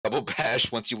double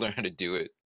bash once you learn how to do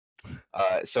it.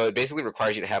 So it basically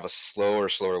requires you to have a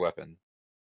slower weapon.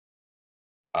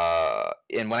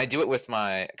 And when I do it with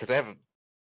my, because I have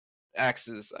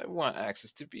axes, I want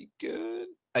axes to be good.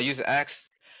 I use an axe,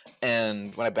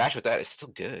 and when I bash with that, it's still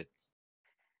good.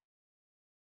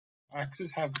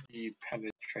 Axes have the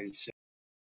penetration.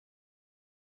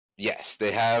 Yes,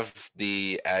 they have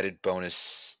the added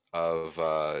bonus of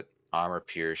armor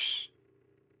pierce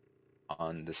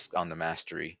on the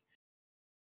mastery.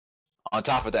 On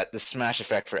top of that, the smash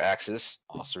effect for axes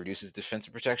also reduces defense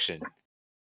and protection.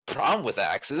 Problem with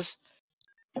axes,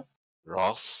 they're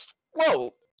all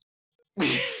slow.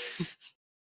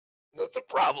 That's a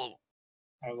problem.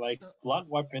 Like blunt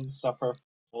weapons suffer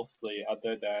mostly,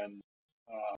 other than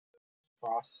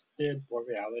Frosted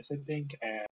Borealis, I think,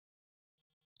 and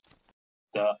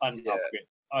the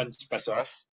unspecified.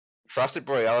 Frosted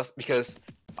Borealis, because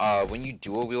when you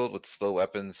dual wield with slow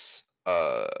weapons,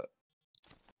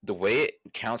 the way it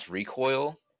counts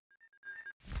recoil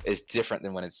is different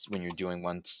than when you're doing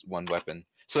one weapon.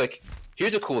 So like,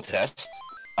 here's a cool test.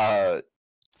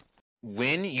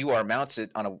 When you are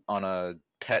mounted on a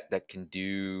pet that can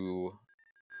do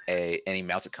any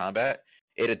mounted combat,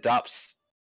 it adopts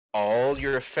all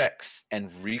your effects,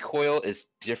 and recoil is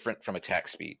different from attack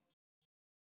speed.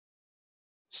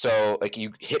 So like,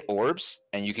 you hit orbs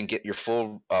and you can get your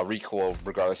full recoil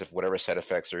regardless of whatever side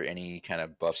effects or any kind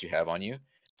of buffs you have on you.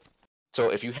 So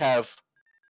if you have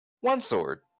one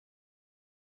sword,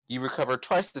 you recover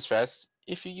twice as fast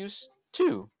if you use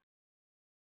two.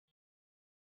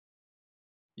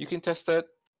 You can test that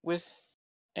with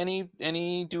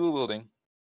any dual wielding.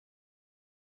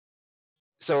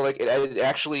 So like, it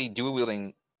actually, dual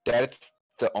wielding, that's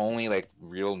the only like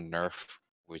real nerf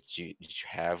which you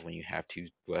have when you have two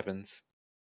weapons.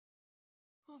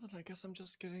 Well, then I guess I'm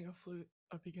just getting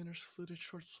a beginner's fluted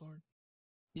short sword.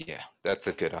 Yeah, that's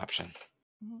a good option.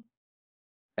 Mm-hmm.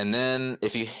 And then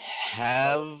if you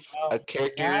have a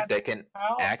character that can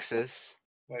access.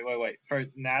 Wait. For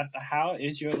Nat, how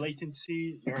is your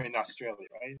latency? You're in Australia,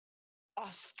 right?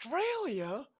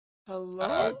 Australia?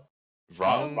 Hello?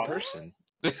 Wrong person.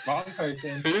 Wrong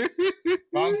person.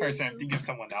 Wrong person. Think of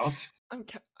someone else.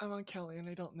 I'm on Kelly, and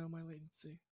I don't know my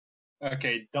latency.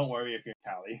 Okay, don't worry if you're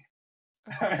Callie.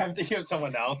 I'm thinking of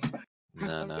someone else.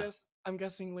 No. I'm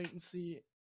guessing latency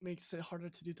makes it harder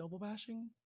to do double bashing.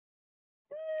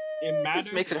 It matters.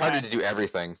 Just makes it harder to do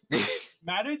everything.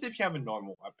 Matters if you have a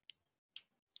normal weapon.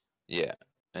 Yeah,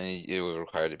 and it will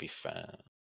require to be found.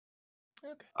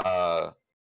 Okay. But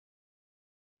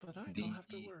I don't have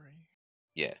to worry.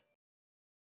 Yeah.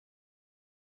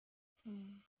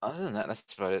 Hmm. Other than that,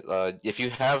 that's about it. If you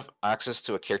have access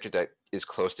to a character that is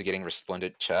close to getting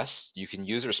Resplendent Chest, you can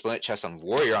use a Resplendent Chest on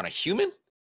Warrior on a human.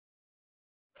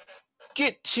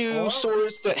 Get two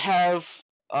swords that have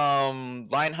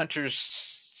Lion Hunter's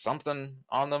something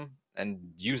on them, and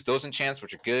use those enchants,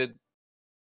 which are good.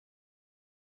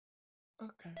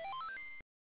 Okay.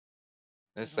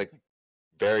 It's like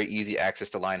very easy access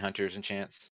to Lion Hunter's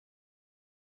enchants.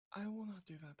 I will not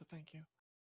do that, but thank you.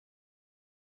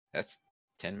 That's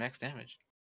 10 max damage.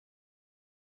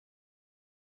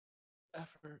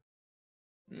 Effort.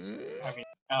 I mean,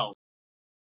 elf.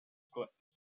 Or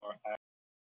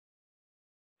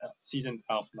seasoned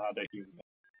elf, not a human.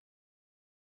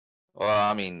 Well,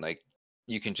 I mean, like,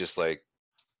 you can just like.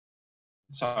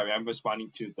 Sorry, I'm responding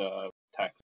to the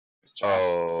text.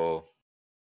 Oh,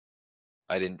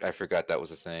 I forgot that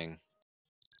was a thing.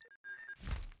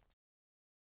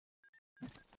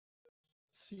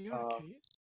 CRK?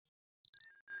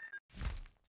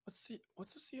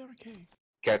 What's a CRK?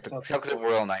 Celtic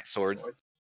Royal Knight Sword.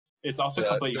 It's also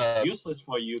completely useless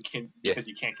for you because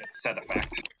you can't get set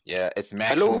effect. Yeah, it's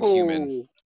maximum human.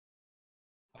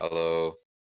 Hello.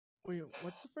 Wait,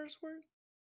 what's the first word?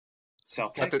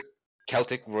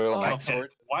 Celtic Royal Knight Sword.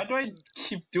 Why do I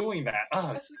keep doing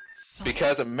that?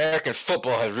 Because American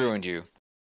football has ruined you.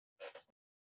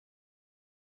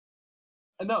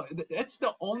 No, it's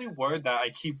the only word that I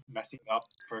keep messing up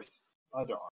for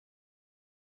other art.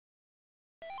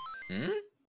 Hmm?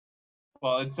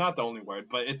 Well, it's not the only word,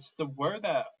 but it's the word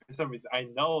that, for some reason, I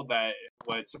know that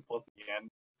what it's supposed to be, and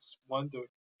it's one of the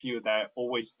few that I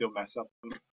always still mess up.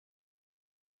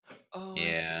 Oh,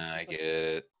 yeah, I get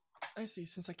it. I see.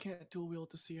 Since I can't dual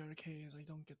wield the CRKs, I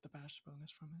don't get the bash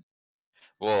bonus from it.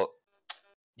 Well,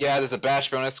 yeah, there's a bash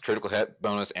bonus, critical hit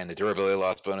bonus, and the durability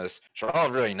loss bonus, which are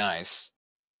all really nice.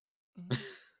 Mm-hmm.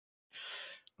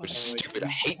 Which is stupid. I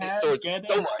hate these swords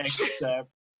so much.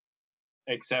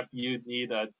 Except you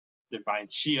need a divine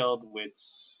shield, which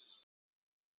it's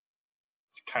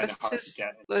kind of hard to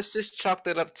get. Let's just chalk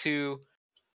that up to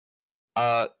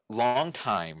Long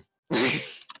time.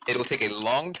 It'll take a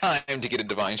long time to get a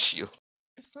divine shield.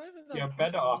 It's not even that You're hard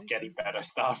better to off make getting it. better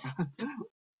stuff.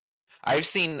 I've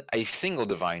seen a single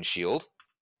divine shield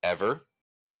ever.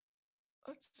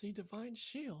 Let's see, divine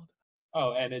shield.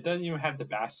 Oh, and it doesn't even have the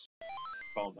bash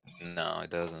bonus. No, it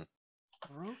doesn't.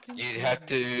 Broken. You have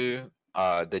fingers.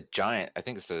 to the giant. I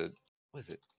think it's the what is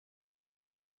it?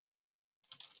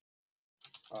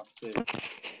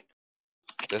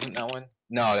 Doesn't that one?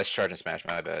 No, that's charge and smash.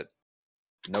 My bad.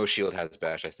 No shield has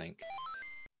bash. I think.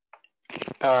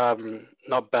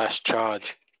 Not bash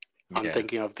charge. I'm Yeah.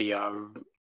 thinking of the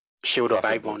Shield of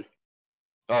Frosted Avon.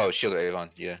 Oh, shield of Avon.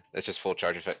 Yeah, that's just full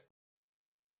charge effect.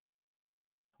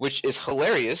 Which is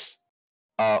hilarious.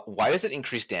 Why does it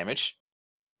increase damage?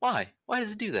 Why? Why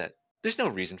does it do that? There's no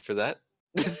reason for that.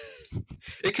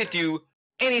 It could do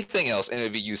anything else and it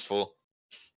would be useful.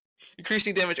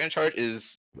 Increasing damage and charge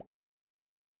is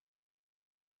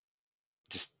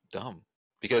just dumb.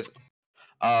 Because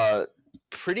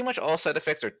pretty much all side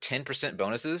effects are 10%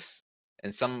 bonuses.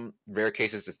 In some rare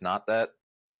cases, it's not that.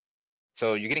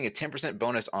 So you're getting a 10%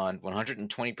 bonus on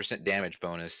 120% damage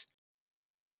bonus.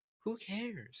 Who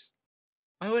cares?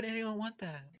 Why would anyone want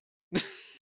that?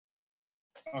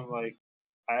 I'm like,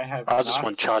 I have. I just not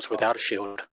want seen charge stuff. without a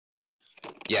shield.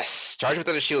 Yes, charge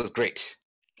without a shield is great.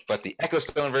 But the Echo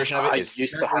Stone version of it I is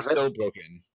used to currently have it. still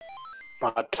broken.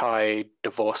 But I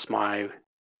divorced my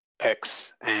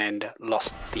ex and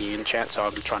lost the enchant, so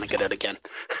I'm trying to get it again.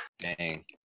 Dang.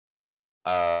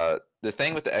 The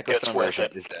thing with the Echo It's Stone worth version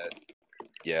it. is that,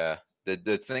 yeah,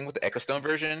 the thing with the Echo Stone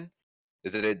version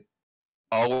is that it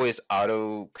always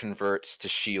auto converts to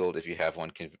shield if you have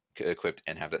one equipped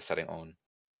and have that setting on.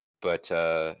 But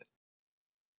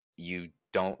you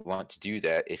don't want to do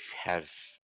that if you have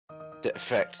the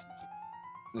effect.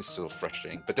 This is so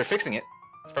frustrating, but they're fixing it.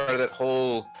 It's part of that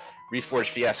whole Reforged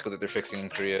fiasco that they're fixing in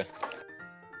Korea.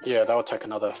 Yeah, that will take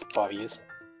another 5 years.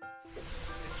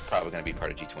 It's probably going to be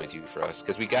part of G22 for us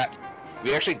because we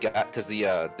actually got because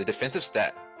the defensive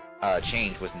stat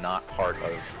change was not part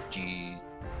of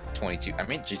G22. I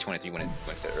mean G23 when I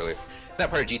said earlier. It's not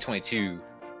part of G22.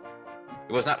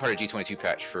 It was not part of G22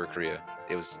 patch for Korea.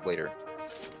 It was later.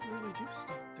 You really do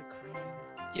stop the Korean.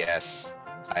 Yes,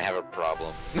 I have a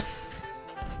problem.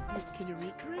 Can you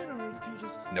read Korean or do you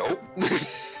just? Nope.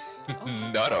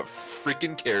 Not a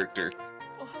freaking character.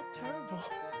 Oh, how terrible!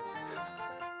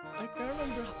 Like I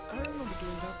remember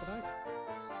doing that, but I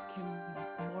can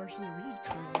marginally read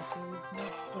Korean, so it's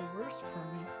not the worst for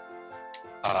me.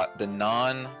 The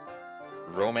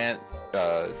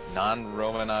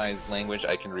non-romanized language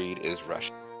I can read is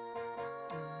Russian.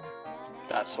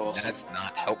 That's awesome. That's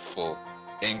not helpful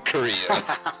in Korea.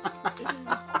 It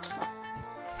is.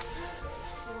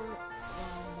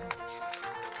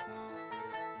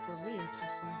 For me, it's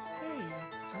just like, hey,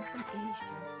 I'm from Asia.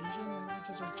 Asian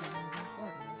languages are generally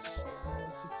hard,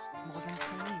 unless it's modern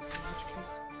Chinese, in which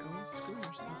case, go screw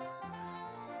yourself.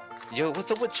 Yo,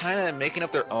 what's up with China making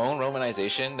up their own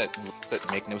romanization that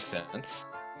make no sense?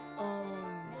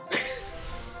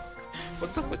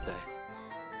 What's up with that?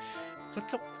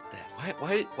 What's up with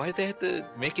that? Why did they have to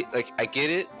make it like? I get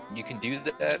it, you can do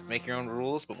that, make your own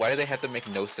rules, but why do they have to make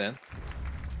no sense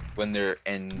when they're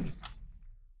in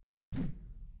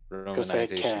Because they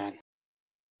romanization? can.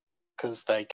 Because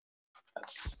they can.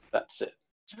 That's it.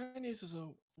 Chinese is a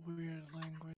weird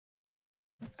language.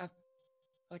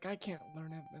 Like, I can't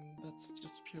learn it, and that's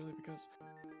just purely because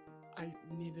I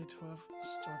needed to have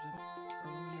started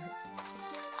earlier.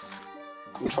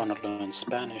 I'm trying to learn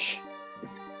Spanish.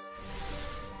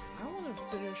 I want to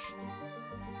finish. Oh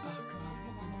god,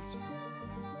 what language did I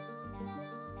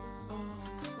learn?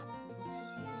 Let's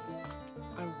see.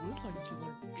 I would like to try to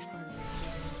learn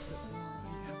Chinese a bit more.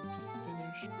 I have to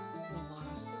finish the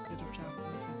last bit of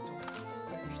Japanese I don't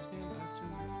quite understand. I have to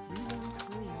relearn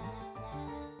Korean,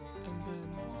 and then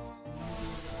maybe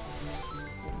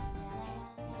go to French,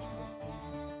 which would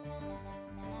be.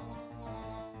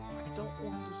 I don't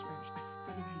want to do Spanish. I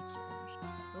freaking hate Spanish.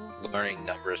 No offense Learning to-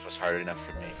 numbers was hard enough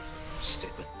for me.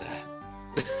 Stick with that.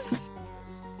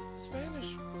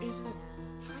 Spanish isn't.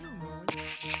 I don't know.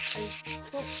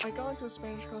 I got into a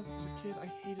Spanish class as a kid. I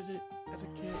hated it as a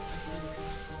kid. I hated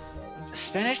it.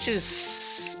 Spanish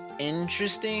is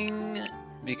interesting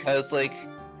because like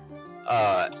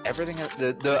everything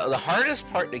the hardest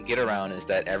part to get around is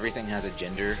that everything has a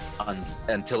gender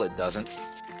until it doesn't.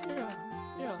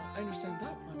 Yeah, I understand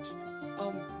that much.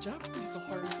 Japanese, the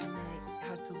hardest thing I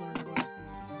had to learn was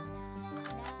what you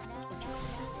call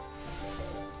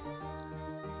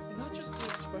it? Not just the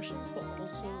expressions, but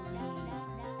also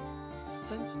the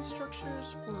sentence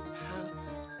structures for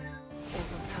past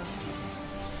over past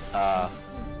tense. Uh,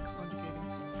 It's conjugating.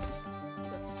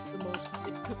 That's the most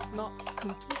because it's not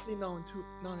completely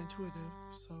non-intuitive,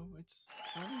 so it's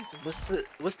not easy. what's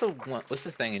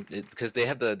the thing? Because they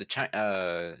have the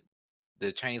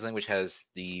Chinese language has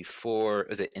the four,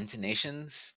 is it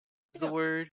intonations? Is the Yeah.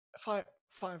 word? Five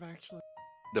actually.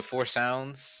 The four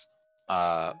sounds.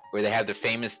 Five. Where they have the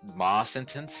famous ma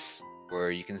sentence,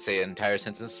 where you can say an entire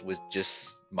sentence with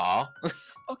just ma.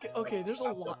 Okay. There's a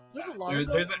Not lot. just There's a that. lot of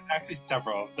There's those. actually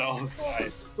several of those.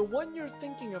 The one you're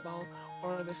thinking about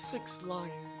are the Six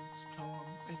Lions poem.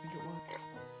 I think it was.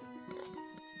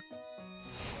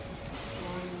 The Six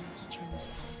Lions Chinese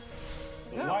poem.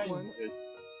 The That line one, is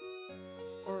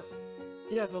or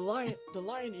yeah, the lion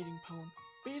eating poem.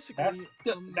 Basically,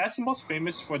 that's the most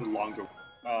famous for the longer.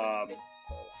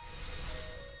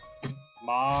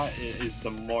 Ma is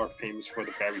the more famous for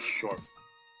the very short.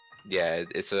 Yeah,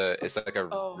 it's like a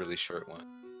Oh. really short one.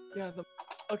 yeah,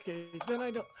 okay. Then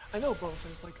I know both.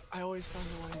 It's like I always found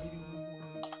the lion eating one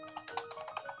more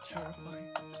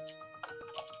terrifying.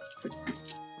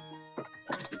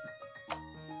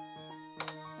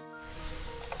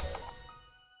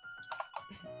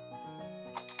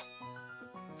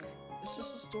 It's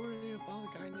just a story about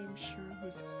a guy named Shu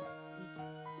who's.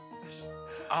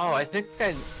 Oh, I think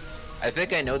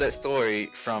I know that story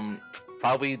from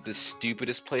probably the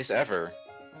stupidest place ever.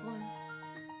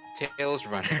 Tails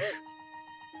Runner.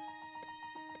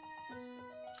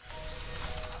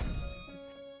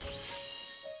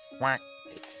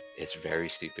 It's very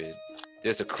stupid.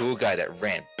 There's a cool guy that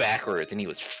ran backwards and he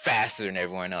was faster than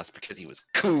everyone else because he was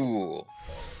cool.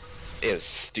 It was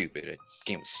stupid. The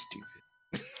game was stupid.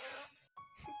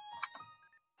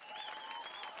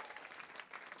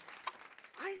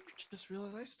 I just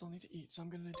realized I still need to eat, so I'm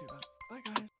gonna do that. Bye,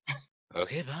 guys.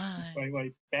 Okay, bye.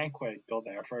 Wait, Banquet, go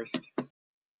there first.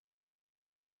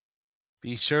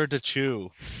 Be sure to chew.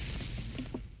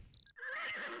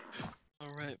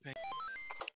 Alright, Banq.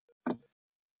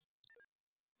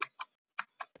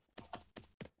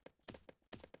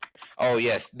 Oh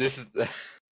yes, this is the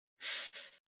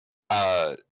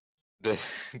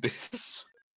this.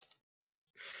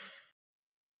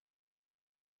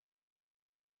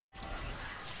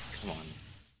 Come on.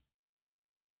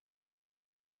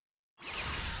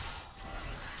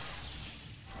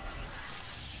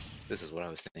 This is what I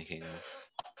was thinking of.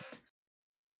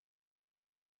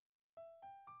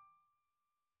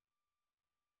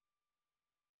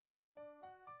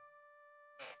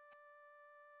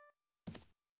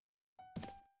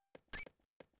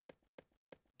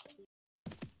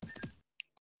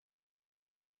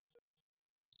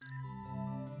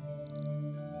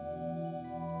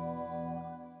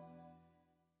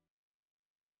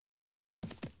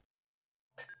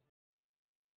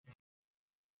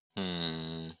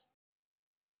 Hmm.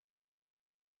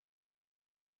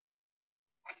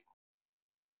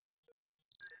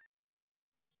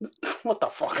 What the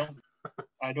fuck?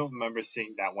 I don't remember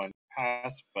seeing that one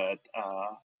pass, but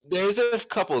There's a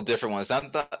couple of different ones.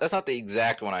 That's not the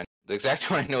exact one. The exact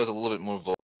one I know is a little bit more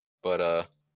vulgar, but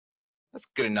that's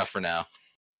good enough for now.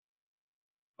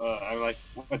 I'm like,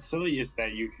 what's silly is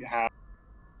that you have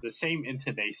the same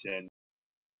intonation,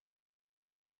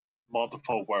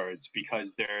 multiple words,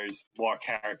 because there's more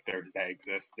characters that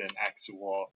exist than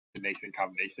actual intonation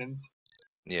combinations.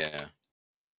 Yeah.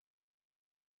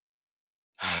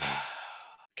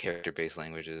 Character-based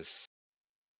languages.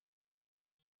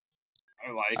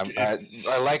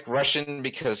 I like Russian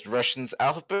because Russian's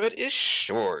alphabet is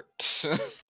short.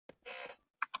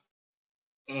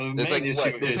 The main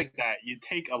issue is that you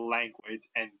take a language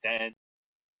and then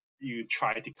you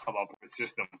try to come up with a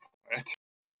system for it.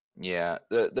 Yeah,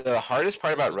 the hardest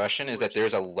part about Russian is that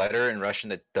there's a letter in Russian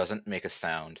that doesn't make a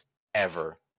sound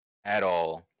ever, at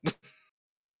all.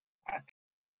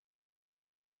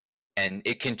 And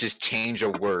it can just change a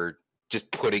word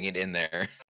just putting it in there.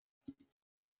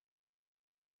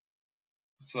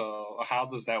 So how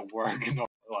does that work in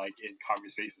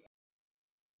conversation?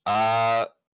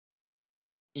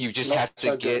 You just have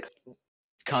to get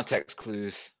context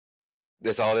clues.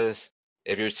 That's all it is.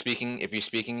 If you're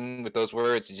speaking with those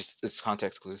words, it's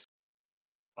context clues.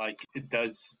 Like,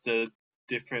 does the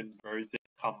different version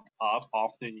come up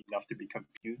often enough to be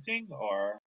confusing,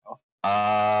 or?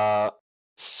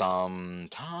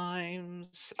 Sometimes.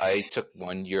 I took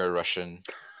 1 year of Russian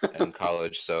in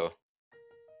college, so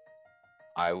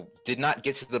I did not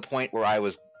get to the point where I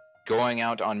was going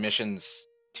out on missions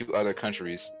to other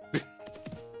countries.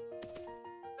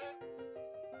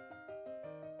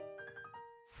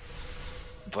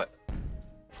 But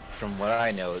from what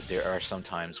I know, there are some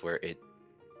times where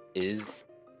is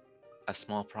a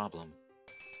small problem.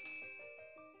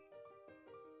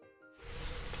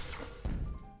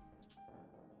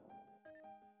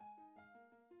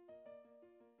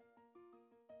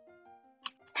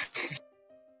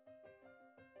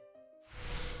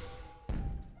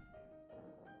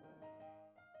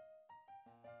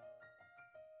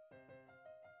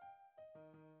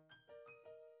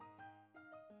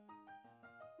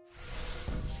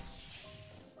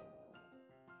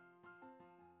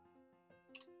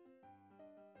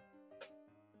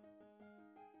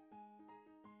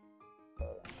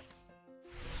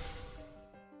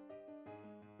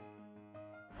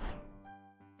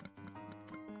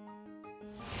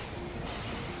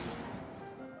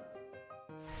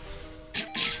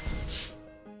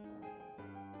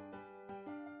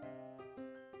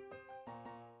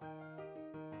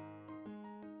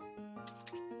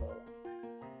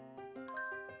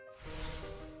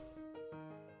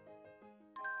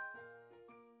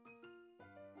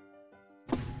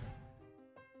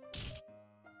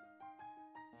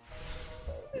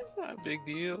 It's not a big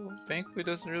deal. Banquet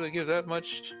doesn't really give that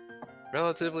much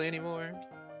relatively anymore.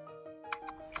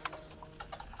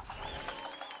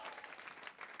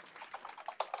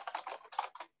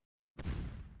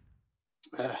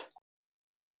 I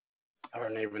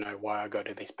don't even know why I go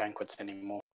to these banquets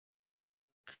anymore.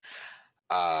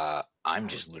 I'm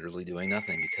just literally doing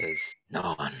nothing because no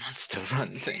one wants to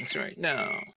run things right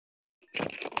now.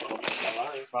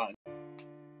 Hello, fun.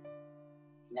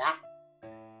 Yeah.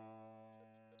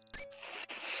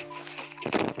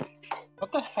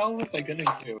 What the hell was I gonna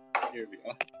do? Here we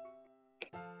go.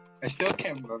 I still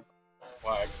can't remember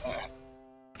why.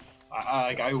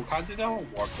 I kind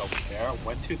of walked over there,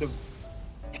 went to the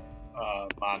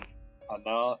Mana,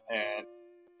 and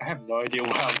I have no idea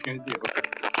what I was gonna do.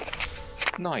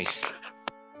 Nice.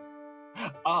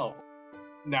 Oh,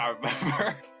 now I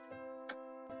remember.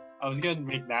 I was gonna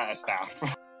make that a staff.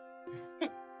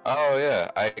 Oh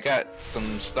yeah, I got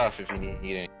some stuff if you need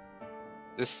any.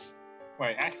 This.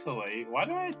 Wait, actually, why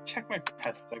do I check my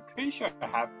pets? I'm pretty sure I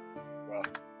have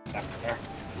that there.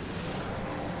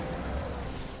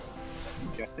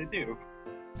 Yes, I do.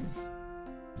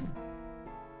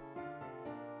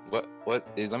 What?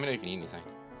 Let me know if you need anything.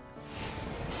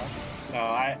 No,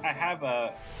 I have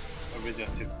a original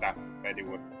sin staff ready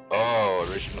with. Oh,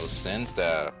 original sin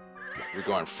staff. We're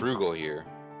going frugal here.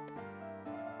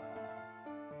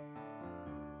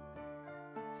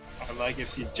 I'm like, if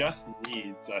she just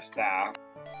needs a staff.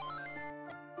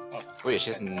 Oh, Wait,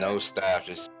 she has no staff,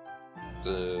 just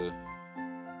I'm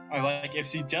like, if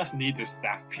she just needs a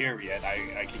staff, period,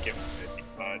 I could give her anything,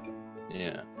 but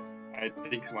yeah. I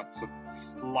think someone's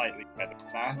slightly better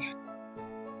than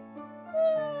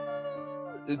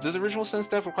that. Does original sin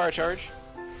staff require a charge?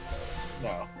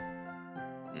 No.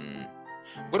 Hmm.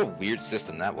 What a weird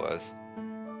system that was.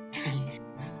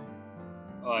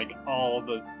 Like, all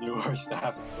the newer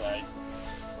staff is like,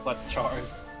 but charge.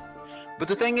 But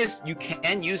the thing is, you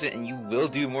can use it and you will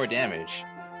do more damage.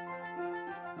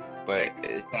 But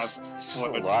it's just for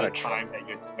a lot the of time that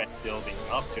you spent building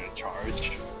up to the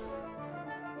charge.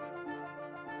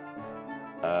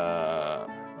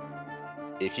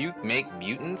 If you make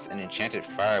mutants and enchanted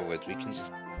firewoods, we can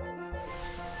just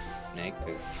make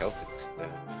the Celtic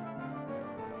stuff.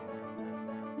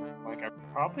 Like, I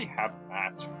probably have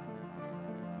that.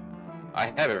 I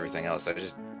have everything else. I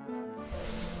just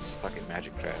suck at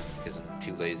magic craft because I'm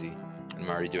too lazy. I'm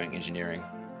already doing engineering.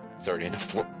 It's already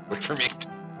enough work for me.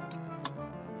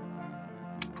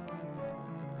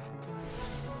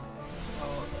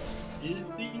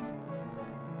 Is the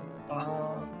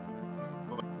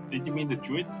did you mean the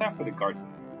druid staff or the guardian?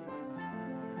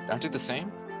 Aren't they the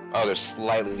same? Oh, they're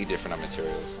slightly different on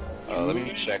materials. Let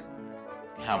me check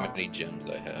how many gems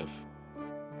I have.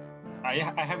 I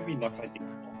have enough, I think.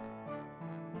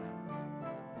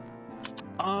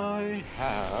 I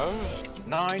have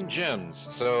 9 gems.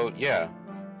 So yeah,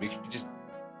 we could just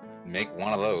make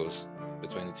one of those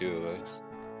between the two of us.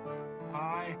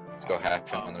 Let's go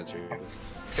half on the materials.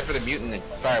 Except for the mutant and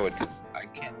firewood, because I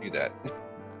can't do that.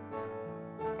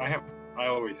 I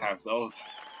always have those.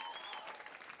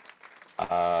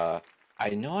 I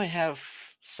know I have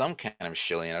some kind of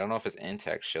shilling. I don't know if it's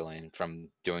intact shilling from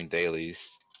doing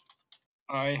dailies.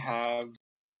 I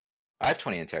have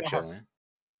 20 intact shilling.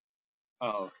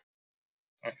 oh,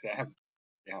 actually I have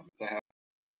I have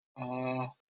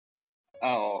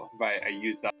oh right, I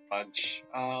used that bunch.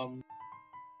 I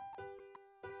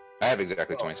have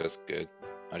exactly 20, so it's good.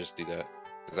 I'll just do that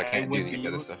because I can't do the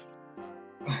other stuff.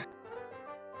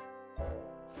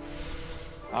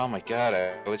 Oh my god,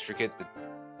 I always forget the...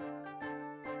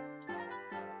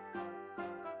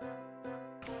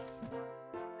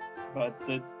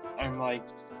 but I'm like,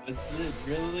 does it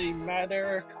really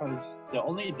matter? Because the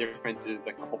only difference is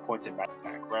a couple points in magic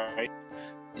attack, right?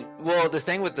 Well, the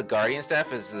thing with the Guardian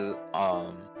Staff is, it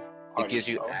Party gives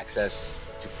you heal. access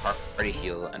to party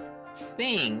heal, and I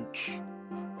think,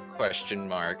 question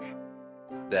mark,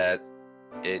 that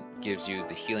it gives you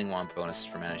the healing wand bonus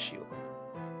for mana shield.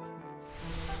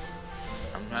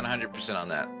 I'm not 100% on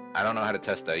that. I don't know how to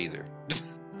test that either.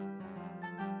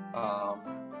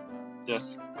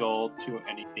 Just go to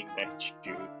anything that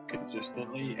you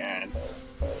consistently and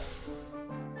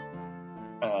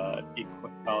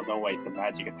oh no, wait, the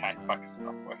magic attack fucks it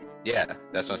up with. Yeah,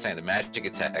 that's what I'm saying. The magic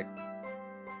attack.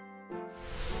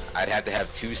 I'd have to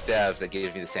have 2 staves that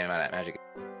give me the same amount of magic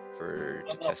to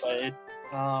No, test but it.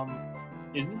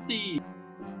 isn't the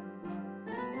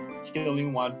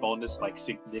healing wand bonus like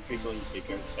significantly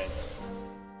bigger than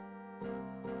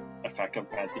effect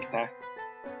of magic attack?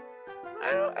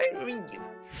 I mean,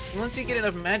 once you get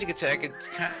enough magic attack, it's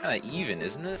kind of even,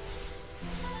 isn't it?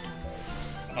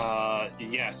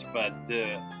 Yes, but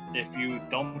if you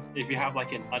have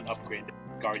like an unupgraded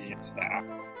guardian staff,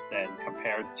 then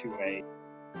compared to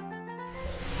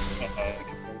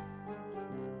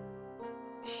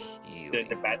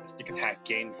the magic attack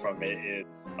gained from it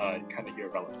is kind of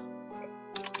irrelevant.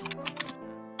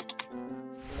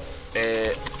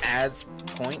 It adds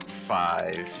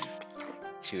 0.5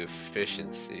 to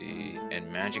efficiency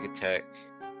and magic attack.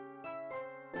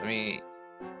 Let me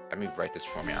write this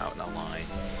for me out in a line.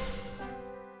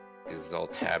 Because it's all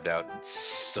tabbed out. It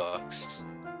sucks.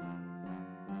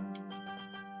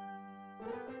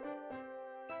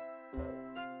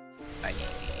 I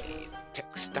need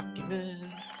text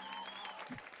document.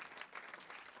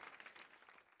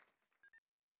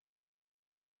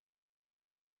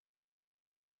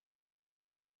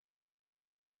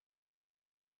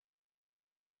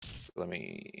 Let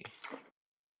me.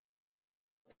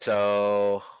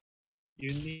 So.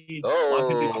 You need Oh.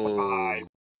 125.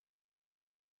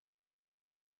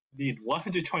 You need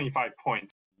 125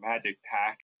 points magic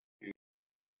attack to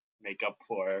make up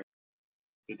for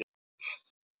the difference.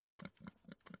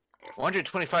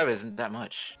 125 isn't that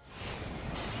much.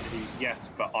 Yes,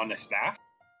 but on a staff?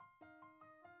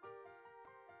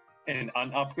 An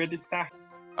unupgraded staff?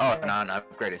 Oh,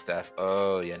 non-upgraded staff.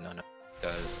 Oh, yeah, no, it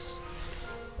does.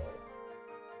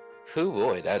 Whew,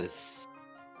 boy, that is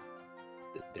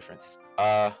the difference.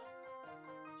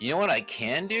 You know what I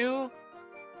can do?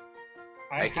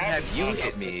 I can have you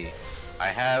hit me. I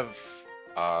have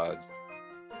a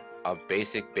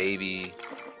basic baby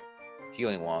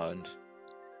healing wand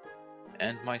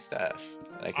and my staff.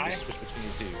 And I can just switch between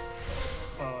the two.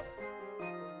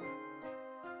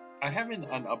 I have an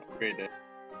unupgraded.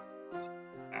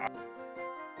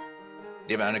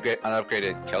 Do you have an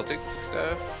unupgraded Celtic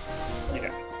staff?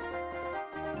 Yes.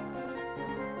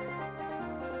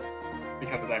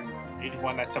 Because I'm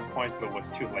 81 at some point, but was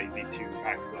too lazy to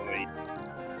actually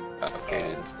upgrade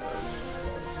it and stuff.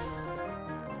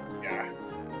 Yeah.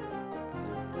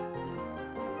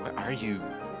 Where are you?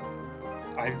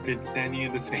 I've been standing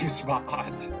in the same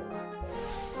spot.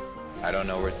 I don't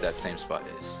know where that same spot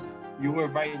is. You were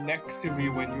right next to me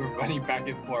when you were running back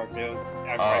and forth. I'm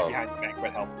right behind the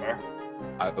banquet helper.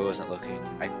 I wasn't looking.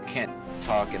 I can't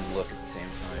talk and look at the same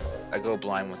time. I go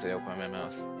blind once I open my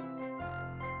mouth.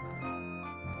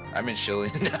 I'm in Chile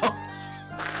now.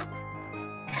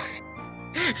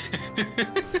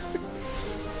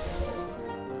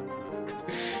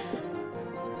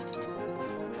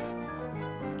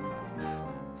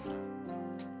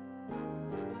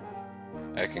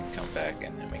 I can come back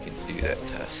and then we can do that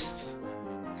test.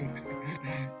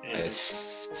 As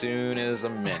soon as a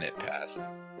minute passes.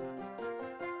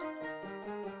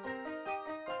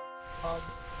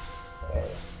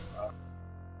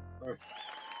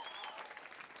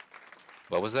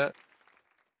 What was that?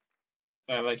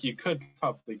 Like, you could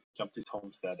probably jump this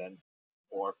homestead and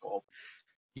Oracle.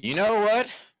 You know what?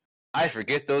 I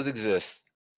forget those exist.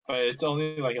 But it's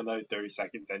only like another 30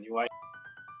 seconds anyway.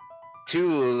 Too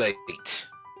late.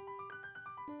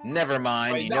 Never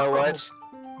mind, Wait, you no. know what?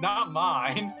 Not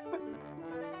mine.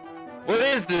 What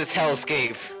is this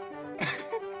hellscape?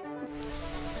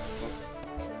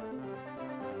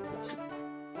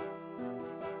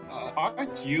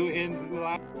 Aren't you in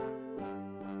Ulan?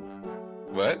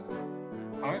 What?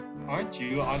 Aren't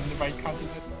you on the right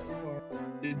continent? Or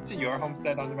is your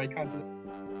homestead on the right continent?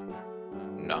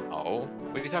 No.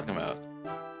 What are you talking about?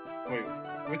 Wait,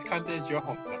 which continent is your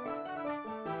homestead on?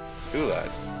 Ulat.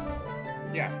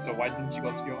 Yeah, so why didn't you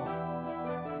go to your home?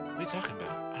 What are you talking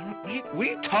about? What are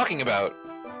you talking about?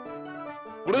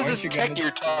 What is this tech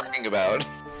you're talking about?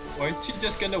 Weren't you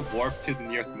just gonna warp to the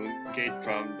nearest moon gate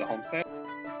from the homestead?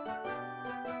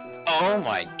 Oh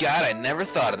my god, I never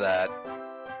thought of that.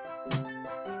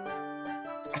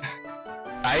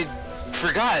 I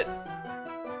forgot.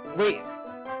 Wait,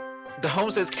 the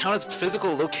homesteads count as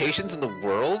physical locations in the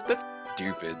world? That's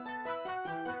stupid.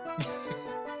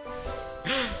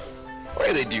 Why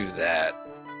do they do that?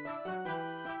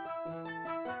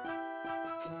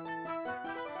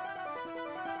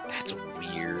 That's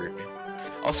weird.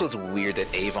 Also, it's weird that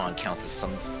Avon counts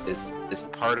as is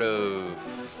part of.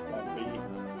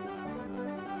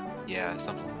 Yeah,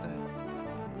 something like that.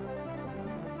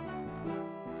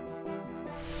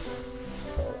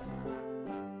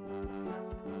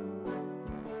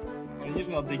 You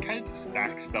know, they kind of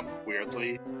stack stuff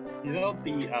weirdly. You know,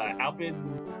 the Alvin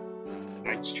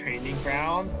Knight's training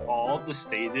ground, all the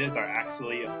stages are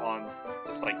actually on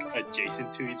just like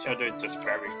adjacent to each other, just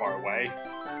very far away.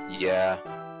 Yeah,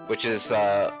 which is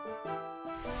I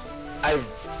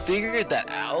figured that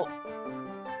out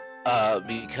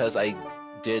because I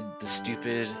did the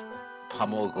stupid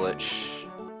pummel glitch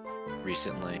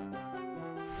recently.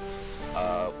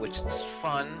 Which is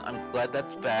fun. I'm glad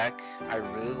that's back. I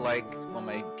really like when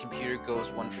my computer goes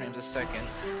 1 frame a second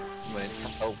when it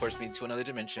teleports me to another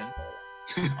dimension.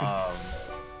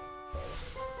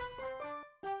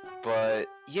 But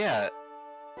yeah,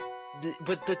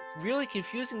 but the really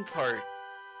confusing part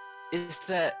is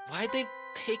that why'd they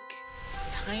pick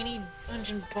tiny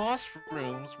dungeon boss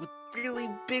rooms with really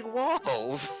big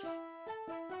walls?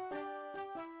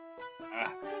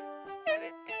 Ah, Why did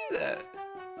they do that?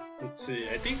 let's see.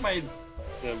 I think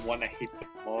the one I hate the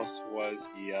most was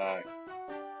the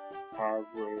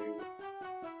Harvard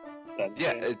dungeon.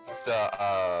 Yeah, it's the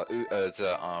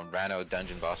Rano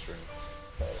dungeon boss room.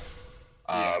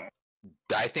 Yeah.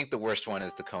 I think the worst one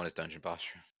is the Kona's dungeon boss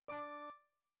room.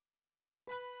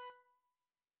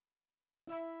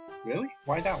 Really?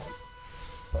 Why that one?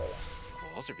 The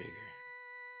walls are bigger.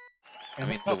 I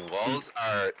mean, the walls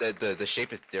are the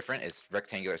shape is different. It's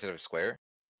rectangular instead of square,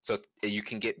 so you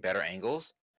can get better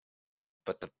angles.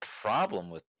 But the problem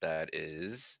with that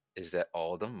is that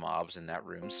all the mobs in that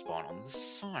room spawn on the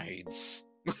sides.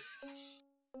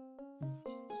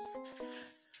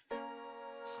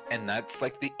 And that's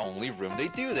like the only room they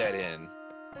do that in.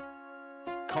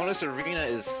 Kona's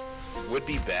Arena would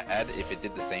be bad if it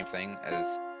did the same thing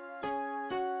as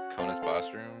Kona's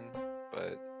boss room,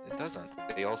 but it doesn't.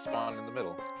 They all spawn in the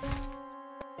middle.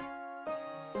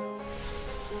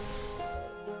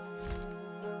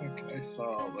 Okay,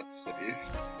 so let's see.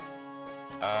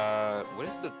 What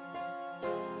is the...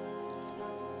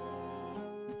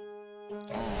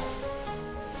 Oh.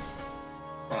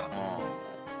 Huh.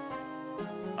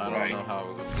 I don't Right. know how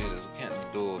we're gonna do this. We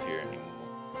can't duel here anymore.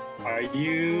 Are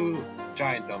you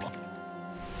Giant Demo?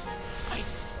 I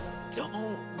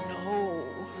don't know.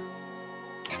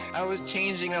 I was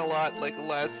changing a lot like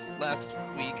last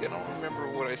week. I don't remember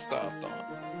what I stopped on.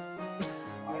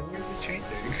 Why were you changing?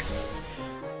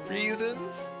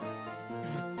 Reasons?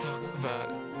 We'll talk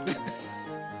about it.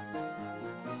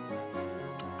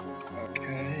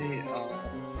 Okay,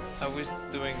 I was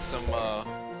doing some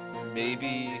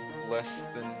maybe less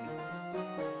than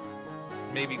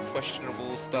maybe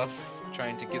questionable stuff,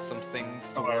 trying to get some things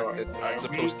to work that aren't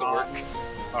supposed to work.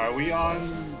 are we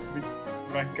on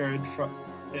record from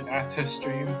an active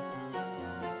stream?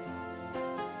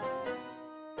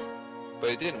 But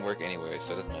it didn't work anyway,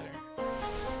 so it doesn't matter.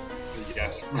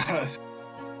 Yes.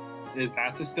 Is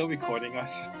Atta still recording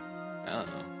us? I don't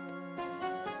know.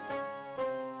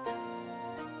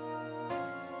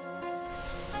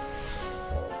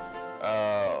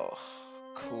 Oh,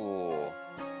 cool.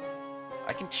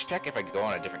 I can check if I go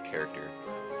on a different character,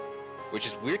 which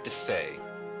is weird to say.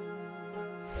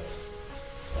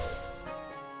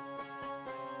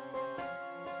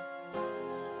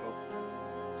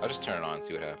 I'll just turn it on and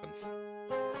see what happens.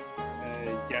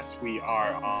 Yes, we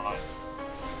are on.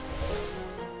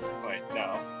 Wait,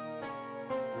 no.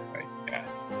 Wait,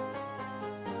 yes.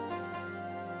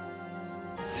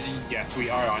 Yes, we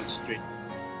are on stream.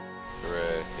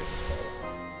 Correct.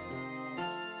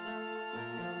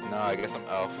 No, I guess I'm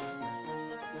Elf.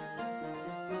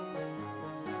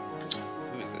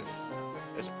 Who is this?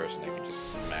 There's a person I can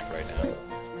just smack right now.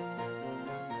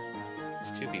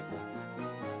 There's 2 people.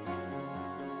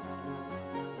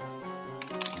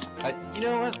 You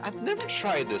know what? I've never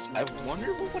tried this. I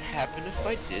wonder what would happen if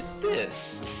I did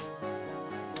this.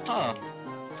 Huh.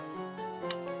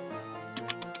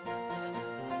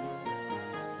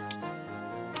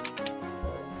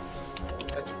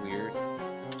 That's weird.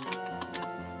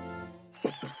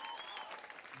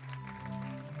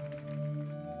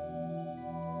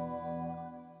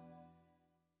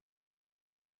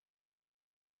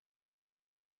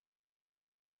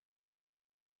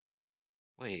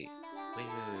 Wait, wait, wait,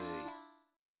 wait.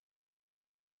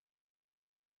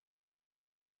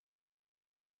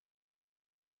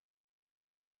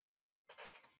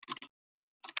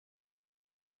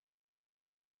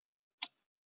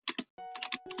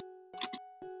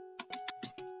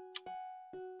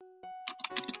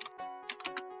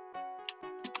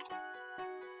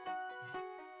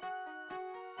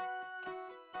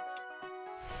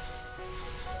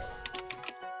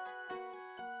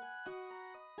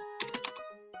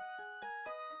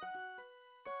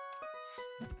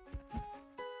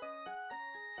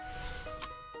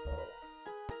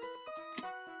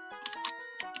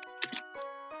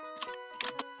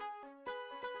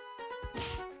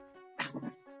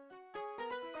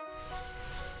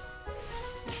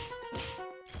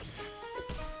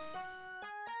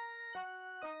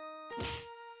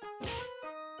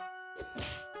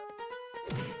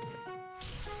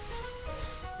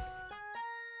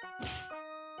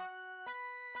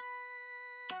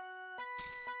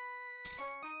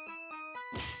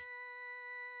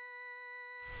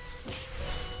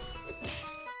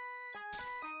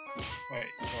 Wait,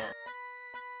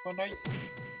 what are you?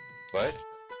 What?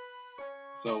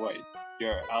 So wait,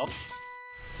 you're elf?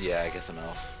 Yeah, I guess I'm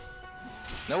elf.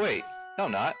 No, wait. No,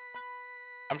 I'm not.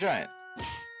 I'm giant.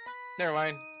 Never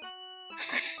mind.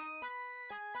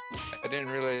 I didn't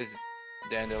realize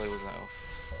Dandelion was an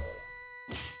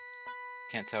elf.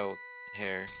 Can't tell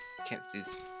hair. Can't see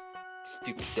his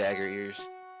stupid dagger ears.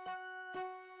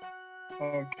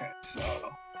 Okay, so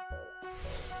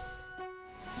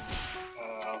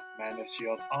mana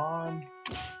shield on,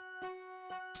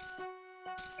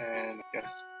 and I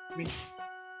guess me.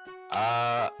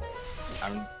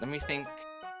 Let me think.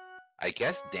 I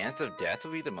guess Dance of Death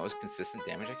would be the most consistent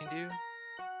damage I can do.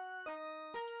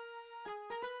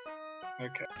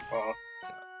 Okay, well, So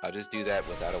I'll just do that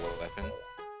without a weapon.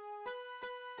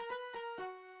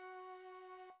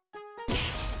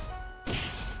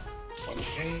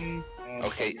 okay. And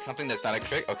Okay, something that's not a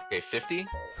crit. Okay, 50.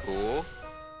 Cool.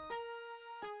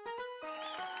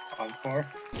 on 4.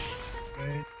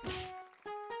 Okay.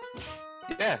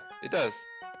 Yeah, it does.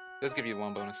 It does give you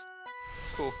 1 bonus.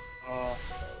 Cool.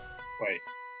 Wait,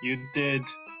 you did.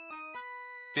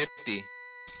 50.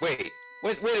 Wait.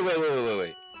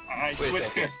 I a switched to a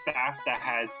second. staff that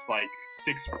has like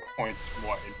 6 points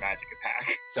more in magic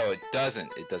attack. So it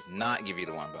doesn't. It does not give you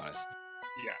the 1 bonus.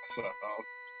 Yeah, so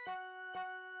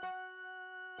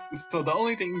the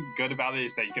only thing good about it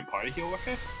is that you can party heal with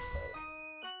it.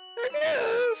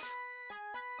 Yes.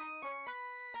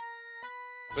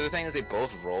 But the thing is, they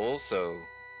both roll, so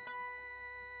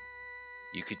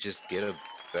you could just get a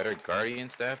better guardian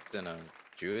staff than a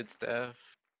druid staff.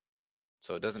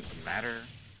 So it doesn't matter,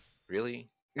 really.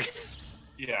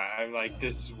 Yeah, I'm like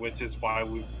this, which is why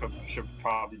we should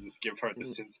probably just give her the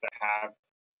sins to have,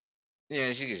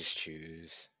 Yeah, she can just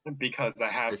choose. because I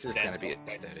have. This is gonna be dental,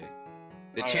 aesthetic.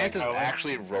 The I chance like- of I like-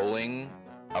 actually rolling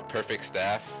a perfect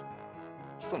staff,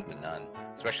 slim to none,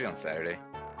 especially on Saturday.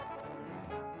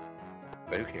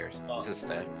 But who cares? It's just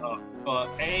staff.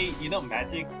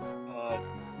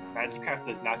 Magicraft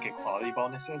does not get quality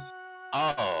bonuses.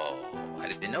 Oh, I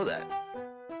didn't know that.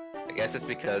 I guess it's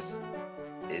because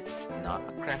it's not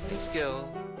a crafting skill.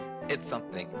 It's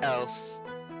something else.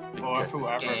 Or Because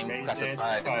whoever this game made it,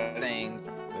 classifies because- things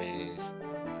different ways.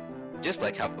 Just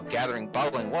like how gathering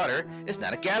bubbling water is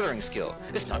not a gathering skill.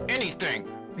 It's not anything.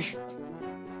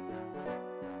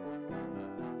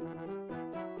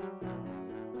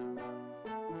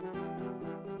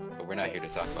 But we're not here to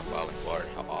talk about bubbling water.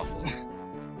 How awful.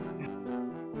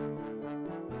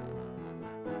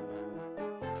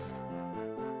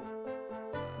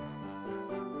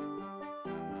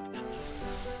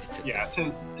 It took Yeah,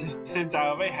 since I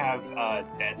already have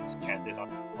Dance Candid on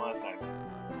one,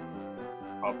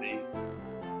 I'm probably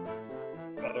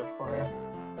better for it.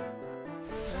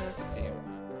 That's up to you.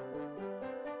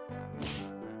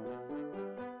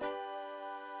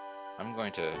 I'm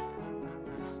going to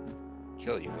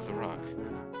kill you with a rock. You're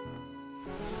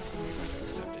going to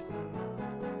accept it.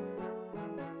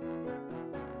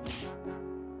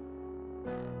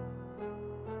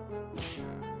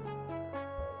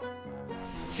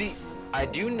 See, I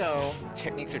do know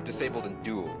techniques are disabled in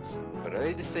duels, but are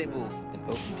they disabled in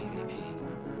open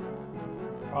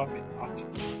PvP? Probably not.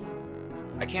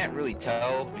 I can't really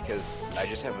tell because I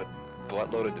just have a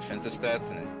buttload of defensive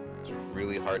stats and it's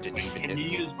really hard to Wait, even can hit you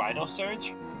me. use Vital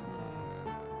Surge?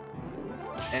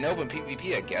 In open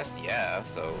PvP, I guess, yeah,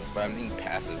 so, but I mean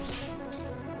passives.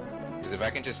 Because if I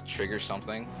can just trigger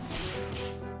something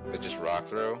with just rock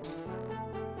throw,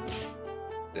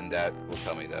 then that will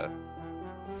tell me that.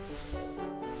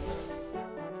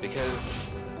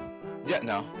 Because Yeah,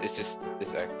 no,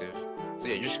 it's active. So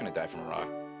yeah, you're just gonna die from a rock.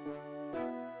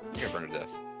 You're gonna burn to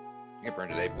death. You're gonna burn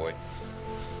today, boy.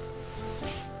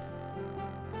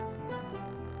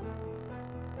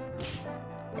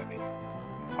 Okay.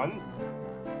 How does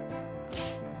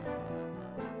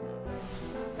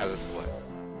How does what?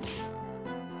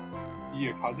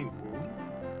 you're causing wound?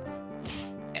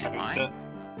 Am I?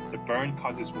 The burn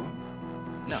causes wounds?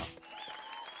 No.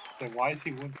 Then why is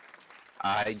he wounded?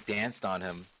 I danced on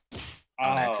him Oh,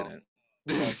 on accident.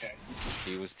 okay.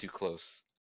 He was too close.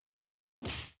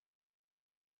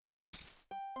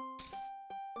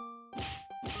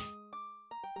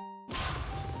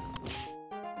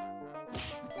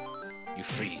 You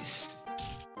freeze.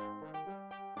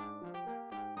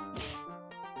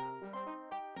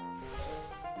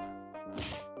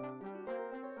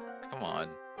 Come on.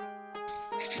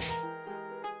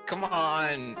 Come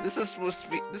on. This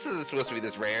isn't supposed to be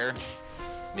this rare.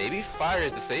 Maybe fire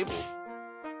is disabled.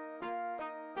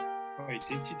 Wait,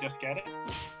 didn't you just get it?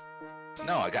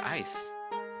 No, I got ice.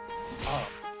 Oh,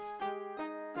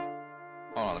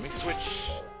 Hold on, let me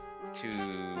switch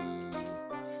to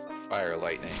fire or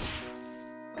lightning.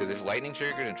 Because if lightning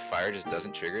triggered and fire just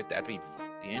doesn't trigger it, that'd be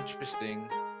interesting.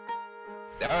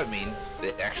 That would mean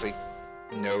they actually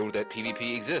know that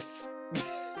PvP exists.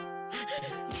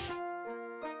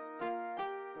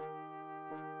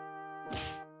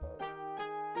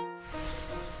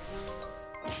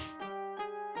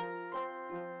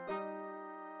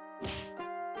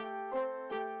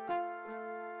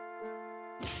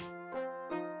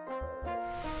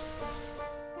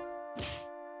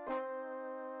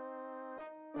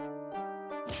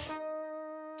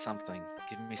 Something.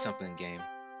 Give me something, game.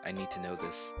 I need to know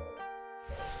this.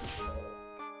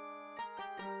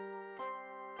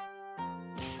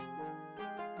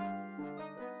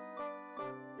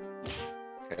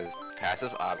 Because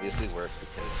passive obviously worked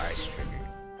because ice triggered.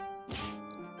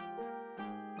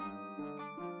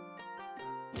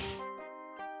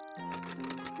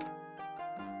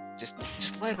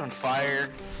 Just light it on fire.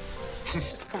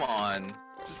 Just come on.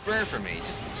 Just burn for me.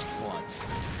 Just once.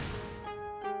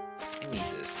 I need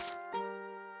this.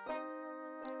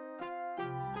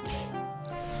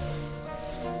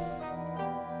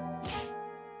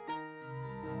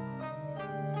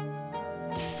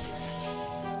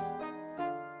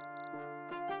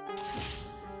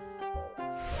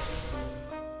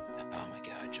 Oh my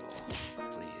god, Joel.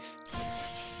 Please.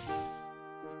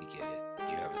 You get it.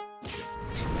 You have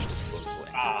too much disposable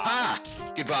income. Ah!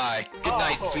 Goodbye. Good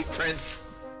night, Oh. sweet prince.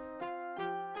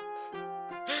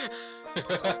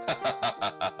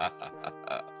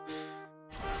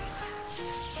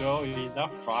 Joe,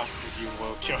 enough rocks and you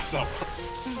will kill someone.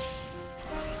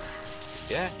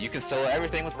 Yeah, you can solo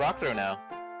everything with rock throw now.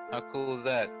 How cool is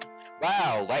that?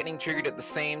 Wow, lightning triggered at the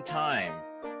same time.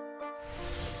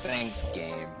 Thanks,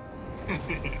 game.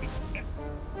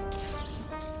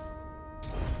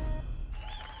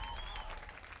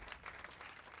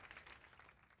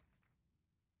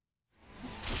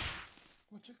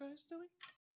 What you guys doing?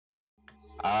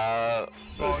 I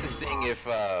was just Throwing seeing if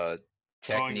Throwing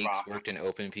techniques rocks. worked in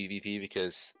open PvP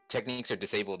because techniques are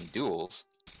disabled in duels.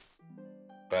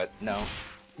 But no,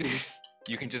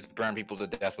 you can just burn people to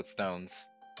death with stones.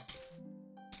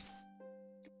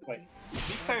 Wait,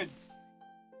 these are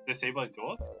disabled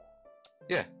duels?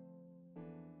 Yeah,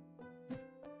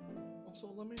 Also,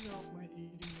 let me know if my 80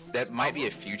 notes. that might be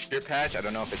a future patch. I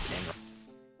don't know if it's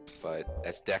in, but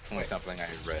that's definitely something I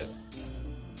read.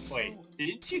 Wait,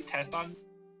 didn't you test on?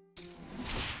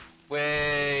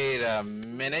 Wait a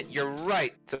minute, you're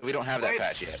right. So we don't have that Wait.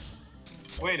 patch yet.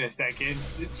 Wait a second,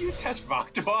 did you test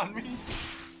Rockto on me?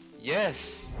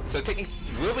 Yes. So techniques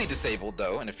will be disabled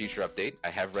though in a future update. I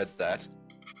have read that.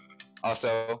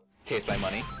 Also, taste my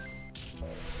money.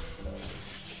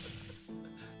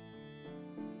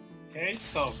 Okay,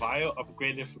 so Vio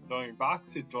upgraded from throwing rock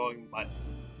to throwing mud.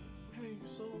 Hey,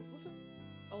 so what's it?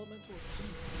 Elemental.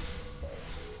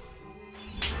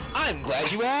 I'm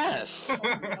glad you asked.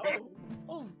 Oh,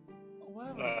 oh,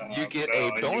 wow. You get well,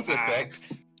 a bonus you effect.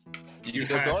 asked. You You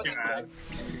get a had bonus to effect ask.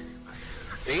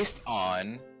 based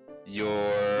on your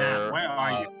Nat, where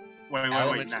are you? Wait,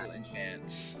 elemental Nat.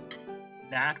 enchants.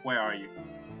 Nat, where are you?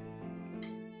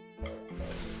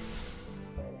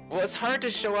 Well, it's hard to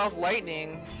show off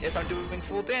lightning if I'm doing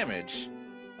full damage.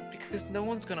 Because no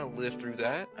one's gonna live through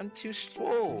that. I'm too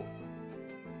swole.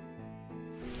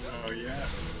 Oh yeah.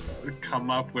 Come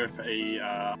up with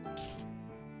a.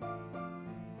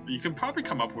 You can probably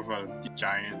come up with a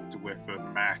giant with a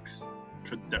max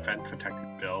defense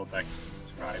protection build that can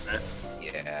survive it.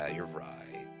 Yeah, you're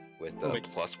right. With the Wait,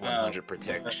 plus 100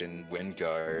 protection, wind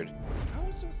guard. How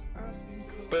was just asking.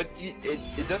 But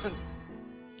it doesn't.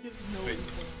 Gives no Wait.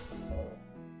 info.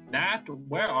 Nat,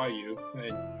 where are you?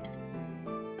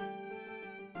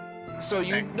 So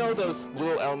you Okay. know those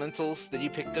little elementals that you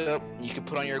picked up and you can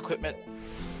put on your equipment?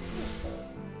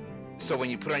 So when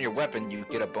you put on your weapon, you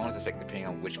get a bonus effect depending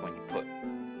on which one you put.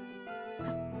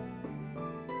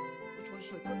 Which one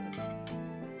should I put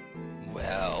then?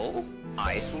 Well,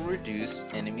 ice will reduce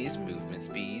enemies' movement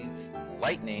speeds.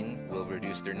 Lightning will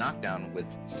reduce their knockdown with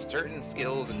certain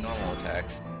skills and normal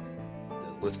attacks.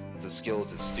 The list of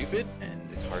skills is stupid and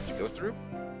it's hard to go through.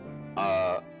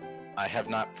 I have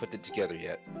not put it together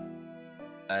yet.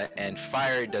 And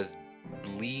fire does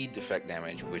bleed effect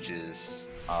damage, which is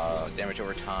damage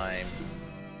over time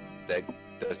that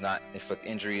does not inflict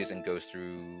injuries and goes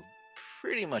through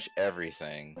pretty much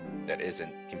everything that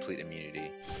isn't complete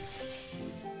immunity.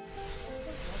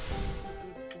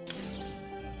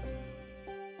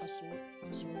 A sword, I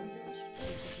guess?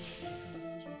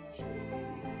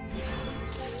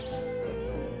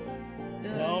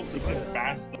 No, because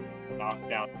Bass knocked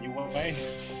down anyway.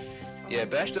 Yeah,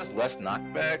 Bash does less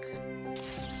knockback.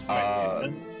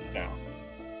 Down.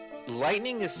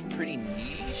 Lightning is pretty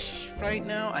niche right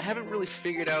now. I haven't really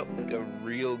figured out like a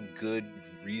real good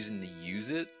reason to use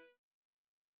it.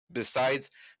 Besides,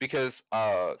 because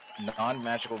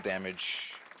non-magical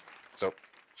damage, so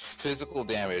physical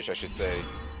damage, I should say,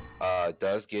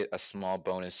 does get a small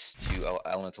bonus to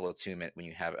elemental attunement when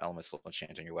you have elemental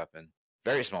enchant on your weapon.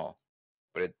 Very small,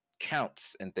 but it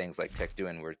counts in things like Tech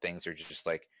Doing, where things are just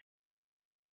like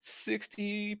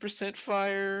 60%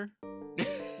 fire,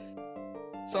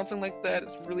 something like that.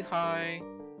 It's really high.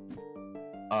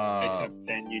 Except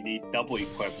then you need double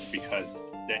equips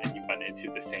because then you run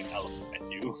into the same element as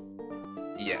you.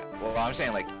 Yeah, well, I'm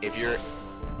saying like if you're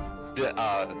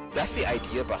that's the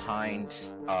idea behind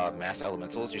mass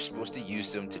elementals. You're supposed to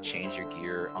use them to change your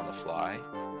gear on the fly,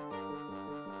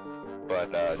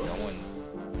 but no one.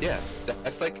 Yeah,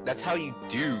 that's how you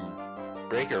do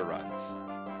breaker runs.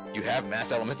 You have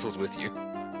mass elementals with you.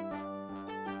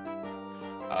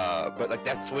 But like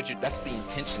that's what the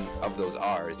intention of those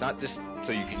are. It's not just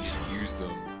so you can just use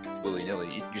them willy-nilly.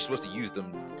 You're supposed to use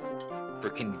them for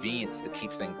convenience to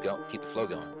keep things going, keep the flow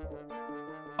going.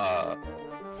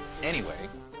 Anyway,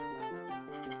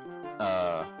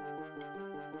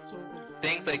 So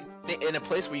things like in a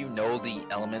place where you know the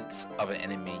elements of an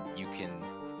enemy, you can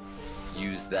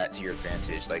use that to your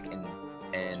advantage. Like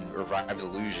in Revived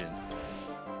Illusion,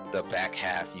 the back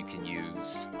half you can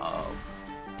use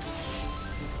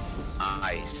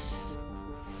ice.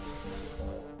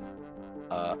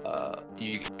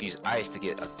 You can use ice to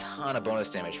get a ton of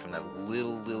bonus damage from that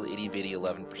little itty bitty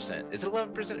 11%. Is it 11%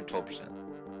 or 12%?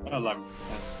 11%.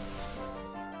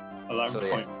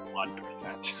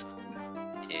 11.1%.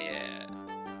 Yeah.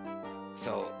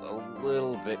 So a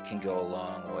little bit can go a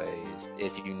long ways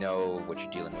if you know what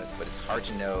you're dealing with, but it's hard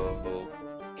to know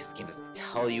because the game doesn't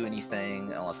tell you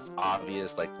anything unless it's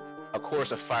obvious. Like, of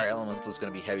course, a fire elemental is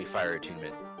going to be heavy fire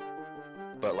attunement,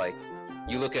 but like,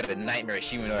 you look at a nightmare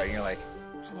humanoid and you're like,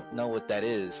 I don't know what that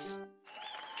is.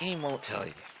 Game won't tell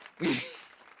you.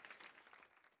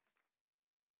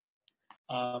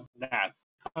 Nat,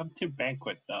 come to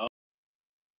Banquet though.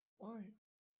 why?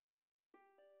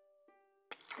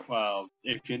 Well,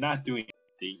 if you're not doing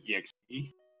the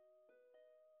EXP,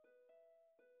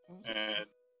 Sounds and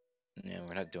Yeah,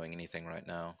 we're not doing anything right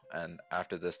now, and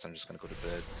after this, I'm just gonna go to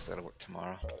bed because I gotta work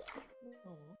tomorrow.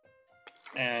 Oh.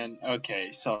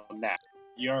 Okay, so Nat,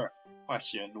 your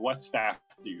question: what staff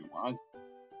do you want?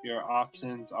 Your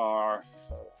options are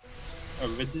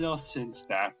original Sin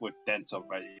staff with dents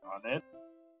already on it,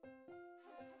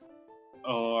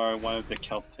 or one of the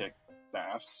Celtic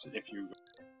staffs if you.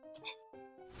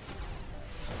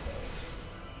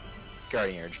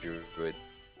 Guardian or Druid.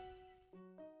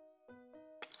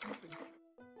 I see.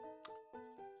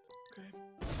 Okay.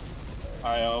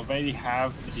 I already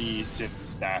have the Sin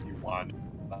staff you want.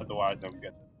 Otherwise, I'm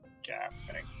gonna gap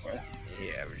Banquet.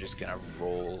 Yeah, we're just gonna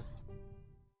roll.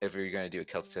 If we're gonna do a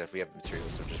Celtic staff, we have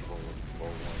materials, so just roll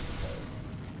one.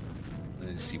 And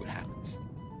then see what happens.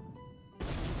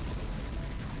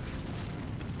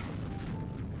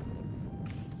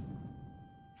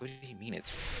 What do you mean it's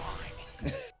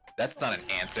fine? That's not an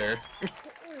answer. Don't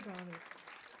worry about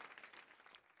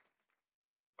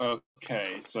it.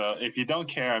 Okay, so if you don't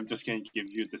care, I'm just gonna give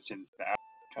you the Sin staff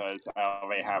because I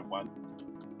already have one.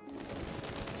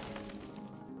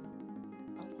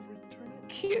 I will return it.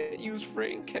 Can't use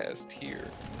Framecast here.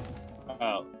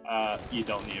 Oh, you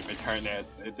don't need to return it.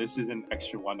 This is an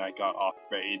extra one I got off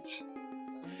raids. I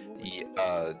will return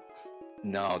Yeah,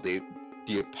 no, the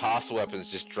apostle weapons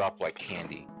just drop like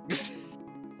candy.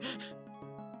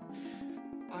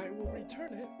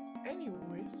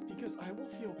 anyways, because I will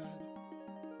feel bad.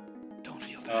 Don't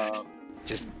feel bad.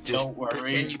 Just don't worry,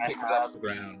 pretend you picked it off the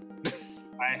ground.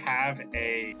 I have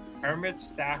a hermit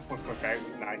staff with a very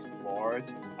nice board,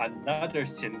 another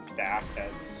sin staff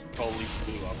that's fully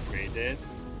blue upgraded,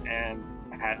 and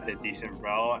I had a decent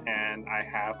row, and I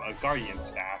have a guardian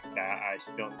staff that I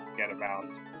still get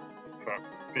around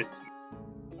proficiency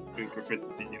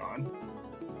on.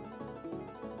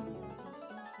 I'll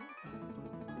still feel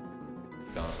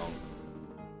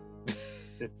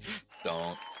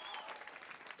bad.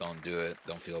 Don't do it.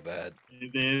 Don't feel bad.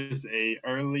 It is a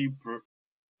early,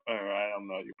 I don't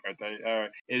know your birthday.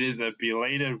 It is a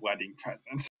belated wedding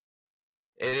present.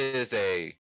 It is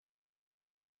a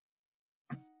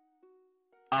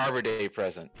Arbor Day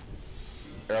present.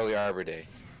 Early Arbor Day.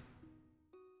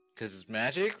 Cause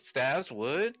magic stabs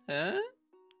wood, huh?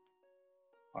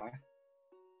 Why?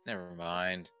 Never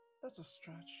mind. That's a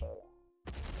stretch.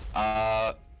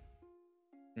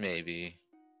 Maybe.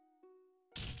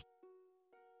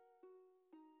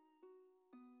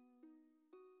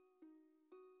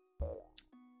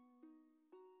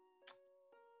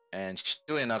 And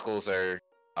Chili Knuckles are,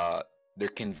 they're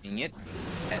convenient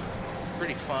and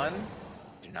pretty fun.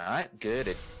 They're not good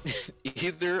at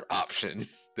either option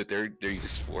that they're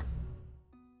used for.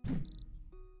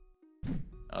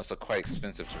 Also quite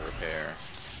expensive to repair.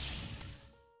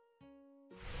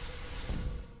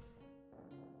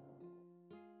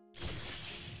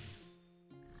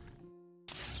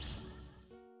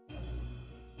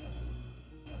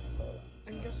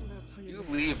 I'm guessing that's how You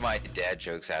leave my dad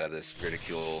jokes out of this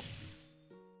ridicule.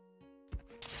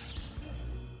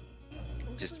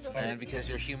 Just plan because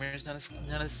your humor is not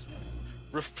as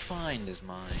refined as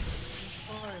mine.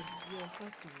 Fine, yes,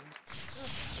 that's a word.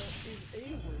 That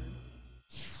is a word.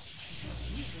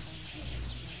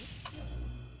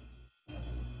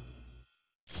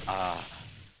 Ah,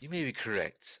 you may be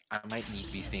correct. I might need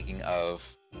to be thinking of...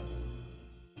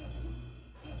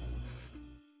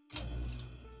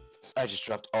 I just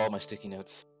dropped all my sticky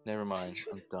notes. Never mind,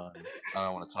 I'm done. I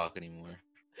don't want to talk anymore.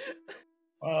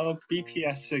 Well,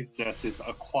 BPS suggests it's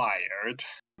acquired.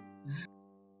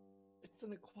 It's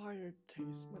an acquired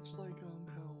taste, much like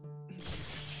how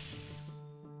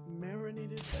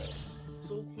marinated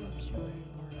silkworm puree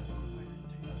are an acquired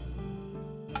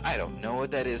taste. I don't know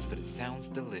what that is, but it sounds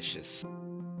delicious.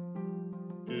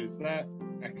 Is that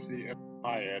actually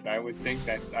acquired? I would think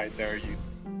that's either you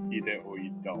eat it or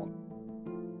you don't.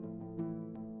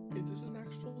 It is an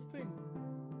actual thing.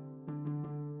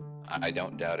 I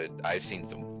don't doubt it. I've seen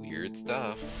some weird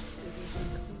stuff. It is a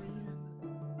Korean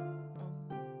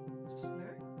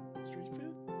snack, street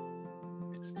food.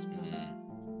 It's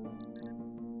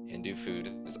Hindu food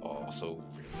is also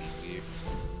really weird.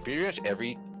 Pretty much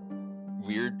every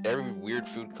weird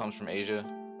food comes from Asia.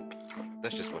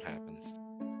 That's just what happens.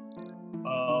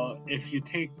 If you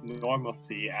take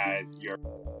normalcy as your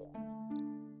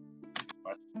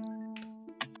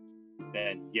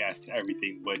then yes,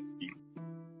 everything would be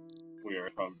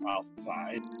weird from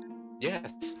outside.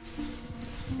 Yes.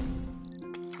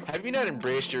 Have you not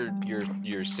embraced your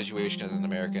situation as an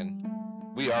American?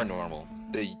 We are normal.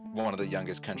 One of the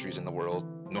youngest countries in the world.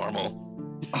 Normal.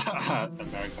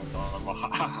 American normal.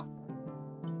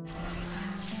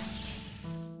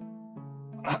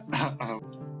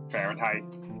 Fahrenheit.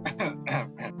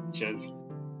 Cheers.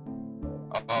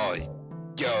 Oh,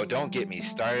 yo, don't get me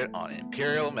started on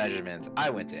imperial measurements. I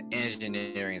went to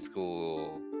engineering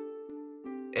school.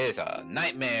 It's a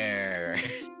nightmare.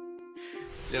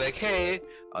 They're like, hey,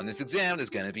 on this exam there's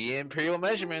gonna be imperial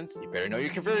measurements. You better know your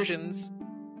conversions.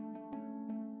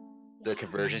 The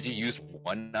conversions you use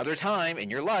one other time in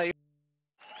your life.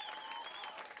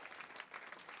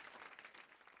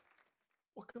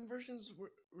 What conversions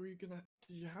were you gonna?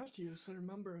 Did you have to use? I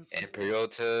remember. Imperial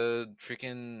to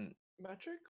freaking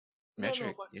metric.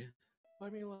 metric. No, Yeah. I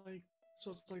mean, like,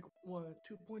 so it's like what,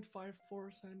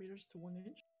 2.54 centimeters to 1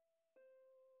 inch.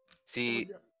 See,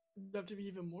 you have to be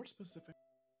even more specific.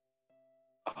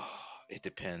 it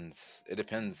depends. It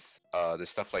depends. There's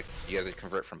stuff like you have to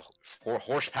convert from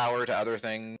horsepower to other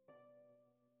things.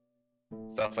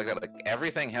 Stuff like that. Like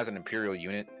everything has an imperial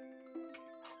unit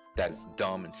that is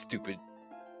dumb and stupid,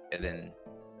 and then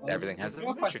everything has The a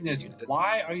real question is, unit.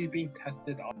 why are you being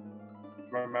tested on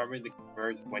remembering the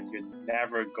converts when you're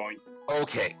never going to?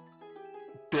 Okay,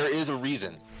 there is a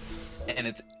reason, and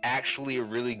it's actually a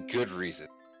really good reason.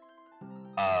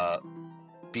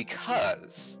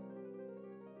 Because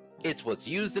it's what's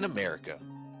used in America.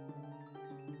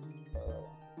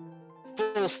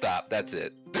 Full stop. That's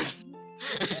it.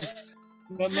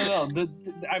 No.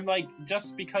 I'm like,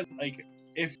 just because, like,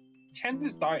 if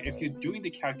chances are, if you're doing the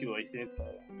calculation,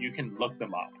 you can look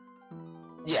them up.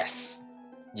 Yes.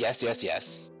 Yes.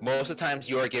 Most of the times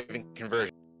you are giving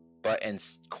conversion, but in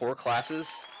core classes,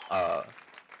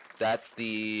 that's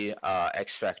the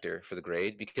X factor for the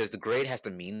grade, because the grade has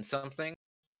to mean something.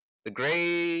 The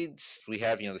grades, we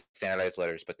have, the standardized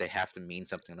letters, but they have to mean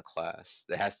something in the class.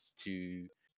 There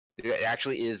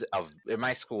actually is in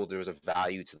my school, there was a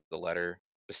value to the letter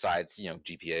besides,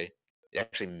 GPA. It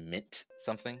actually meant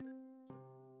something.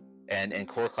 And in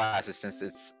core classes, since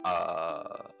it's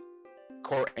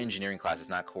core engineering classes,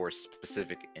 not core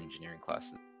specific engineering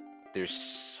classes, there's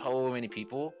so many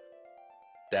people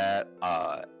that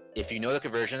if you know the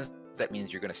conversions, that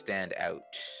means you're going to stand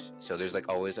out. So there's like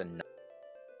always enough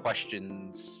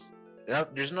questions.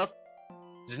 There's enough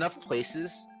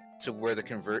places to where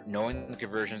knowing the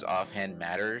conversions offhand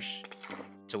matters,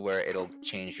 to where it'll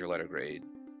change your letter grade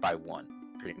by 1,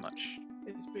 pretty much.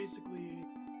 It's basically.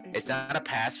 It's not a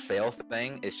pass-fail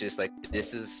thing. It's just like,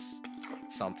 this is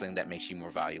something that makes you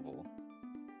more valuable.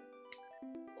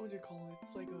 What do you call it?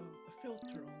 It's like a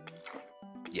filter almost.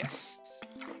 Yes.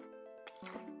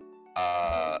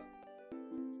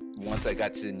 Once I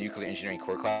got to nuclear engineering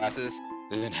core classes,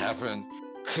 it didn't happen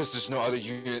because there's no other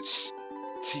units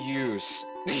to use.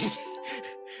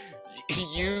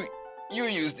 you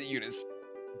use the units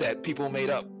that people made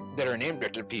up that are named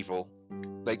after people,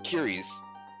 like Curies.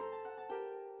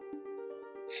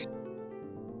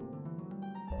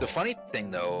 The funny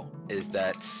thing, though, is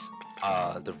that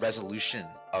the resolution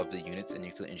of the units in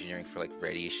nuclear engineering for like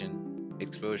radiation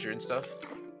exposure and stuff,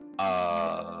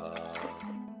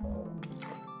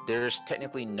 there's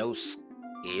technically no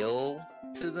scale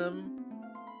to them,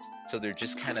 so they're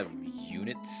just kind of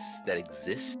units that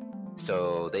exist.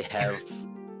 So they have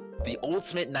the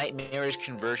ultimate nightmarish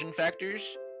conversion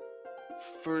factors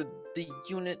for the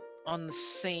unit on the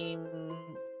same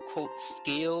quote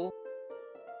scale,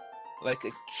 like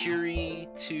a Curie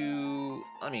to.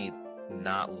 Let me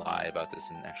not lie about this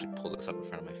and actually pull this up in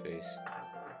front of my face.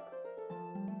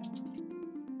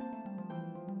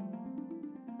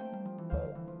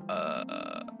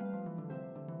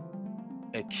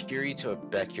 A Curie to a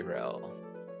becquerel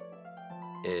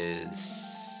is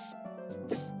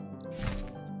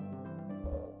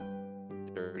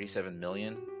 37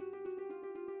 million.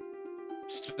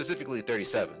 Specifically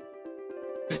 37.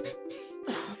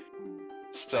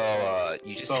 So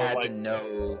you just had to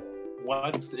know.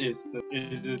 What is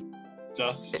it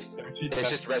just 37? It's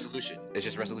just resolution. It's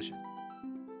just resolution.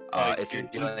 If you're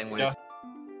dealing with.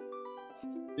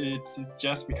 It's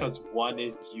just because one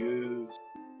is used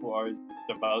for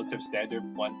the relative standard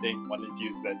of one thing, one is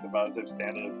used as the relative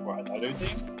standard for another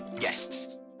thing?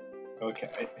 Yes.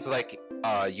 Okay. So like,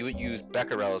 you would use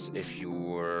becquerels if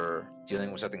you're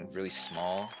dealing with something really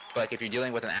small. But like, if you're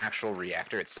dealing with an actual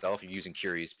reactor itself, you're using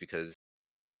Curies because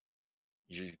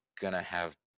you're gonna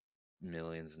have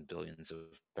millions and billions of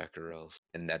becquerels,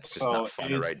 and that's just not fun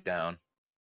to write down.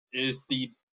 Is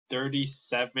the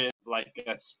 37 like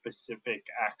a specific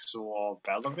actual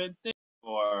relevant thing,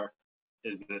 or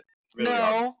is it really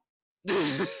no?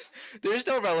 There's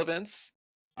no relevance.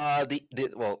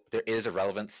 Well, there is a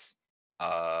relevance.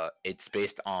 It's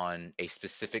based on a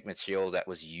specific material that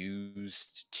was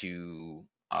used to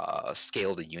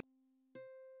scale the unit.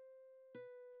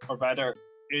 Or rather,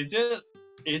 is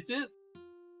it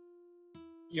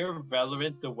you're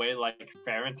relevant the way like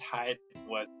Fahrenheit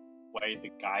was the way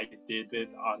the guy did it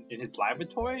in his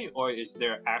laboratory, or is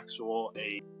there actual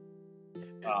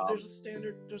There's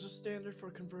a standard for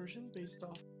conversion based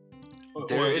off.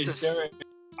 Or is there an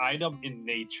item in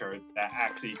nature that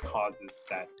actually causes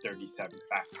that 37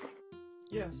 factor?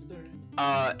 Yes, there.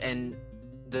 And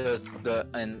the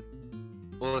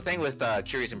thing with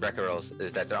Curies and becquerels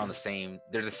is that they're on the same.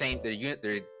 They're the same.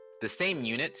 They're the same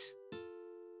unit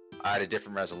at a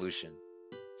different resolution.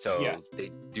 So yes,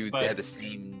 they have the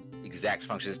same exact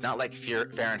function. It's not like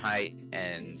Fahrenheit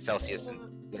and Celsius and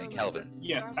Kelvin.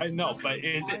 Yes, I know, but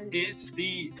is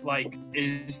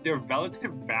their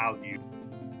relative value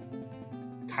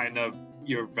kind of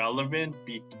irrelevant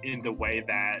in the way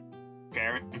that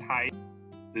Fahrenheit,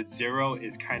 the 0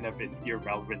 is kind of an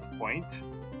irrelevant point?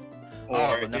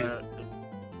 Or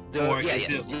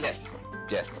yes.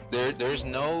 There's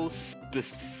no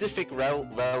specific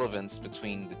relevance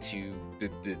between the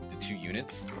two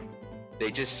units.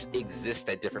 They just exist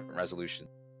at different resolutions,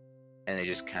 and they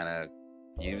just kind of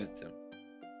used them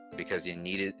because you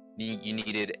needed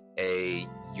a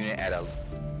unit at a.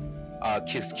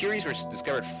 Curies were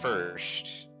discovered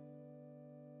first.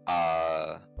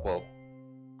 Well,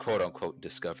 quote unquote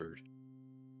discovered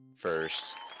first.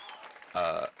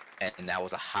 And that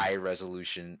was a high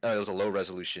resolution. It was a low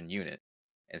resolution unit.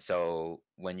 And so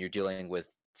when you're dealing with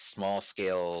small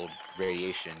scale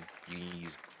radiation, you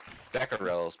use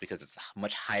becquerels because it's a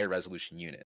much higher resolution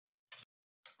unit.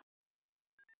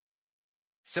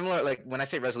 Similar, like when I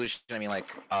say resolution, I mean like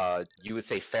you would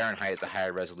say Fahrenheit is a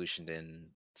higher resolution than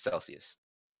Celsius,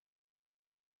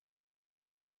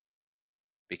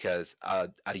 because a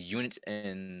unit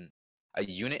in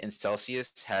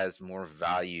Celsius has more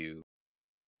value,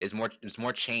 is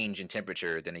more change in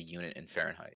temperature than a unit in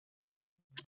Fahrenheit.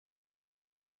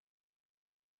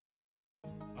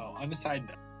 Oh, on the side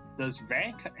note,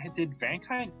 did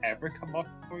Vankine ever come up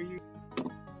for you?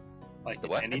 Like The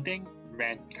what? anything?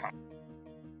 Vankine.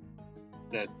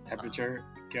 The temperature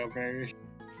scale variation.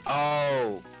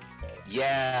 Oh,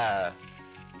 yeah.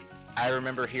 I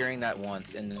remember hearing that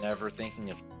once and never thinking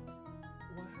of,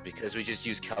 because we just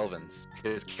use kelvins.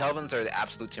 Because kelvins are the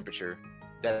absolute temperature.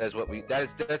 That's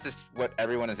just what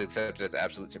everyone has accepted as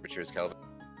absolute temperature is Kelvin.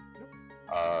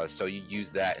 So you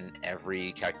use that in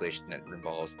every calculation that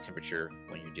involves temperature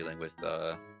when you're dealing with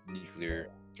nuclear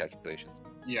calculations.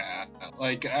 Yeah,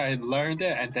 like I learned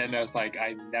it, and then I was like,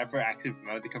 I never actually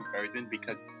remember the conversion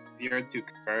because it's easier to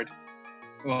convert.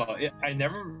 Well, I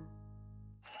never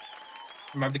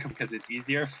remember because it's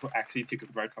easier to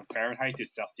convert from Fahrenheit to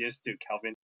Celsius to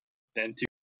Kelvin than to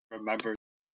remember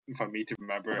for me to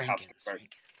remember how to convert.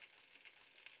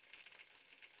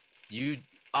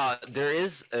 There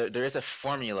is a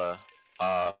formula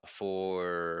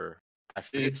for, I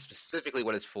forget specifically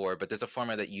what it's for, but there's a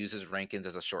formula that uses Rankins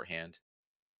as a shorthand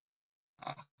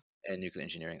in nuclear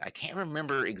engineering. I can't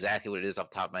remember exactly what it is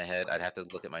off the top of my head. I'd have to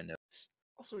look at my notes.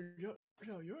 Also, you're a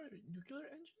nuclear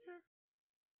engineer?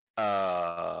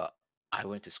 I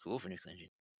went to school for nuclear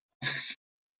engineering.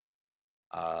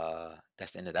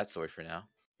 That's the end of that story for now.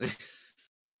 Amazing.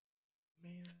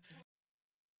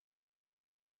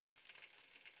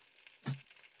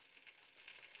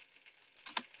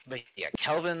 But yeah,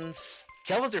 kelvins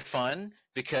are fun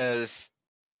because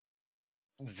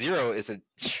 0 is a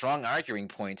strong arguing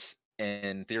point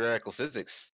in theoretical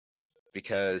physics,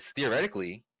 because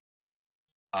theoretically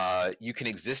you can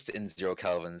exist in 0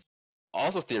 kelvins.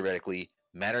 Also theoretically,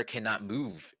 matter cannot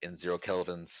move in 0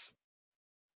 kelvins.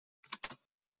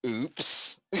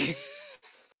 Oops.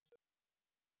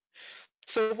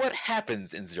 So what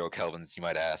happens in 0 kelvins, you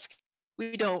might ask?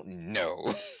 We don't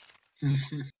know.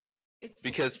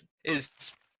 Because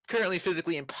it's currently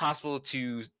physically impossible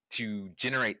to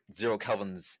generate 0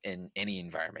 kelvins in any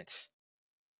environment.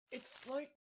 It's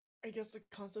like, I guess, the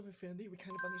concept of infinity. We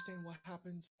kind of understand what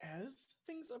happens as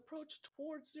things approach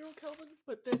towards 0 Kelvin,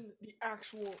 but then the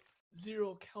actual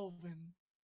 0 Kelvin,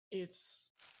 it's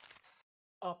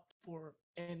up for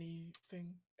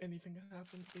anything that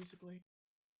happens, basically.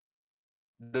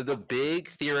 The big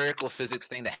theoretical physics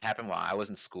thing that happened while I was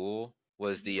in school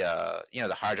was the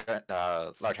the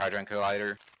Large Hadron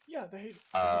Collider. Yeah,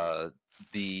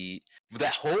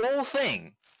 That whole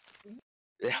thing.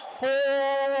 The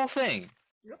whole thing.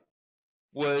 Yep.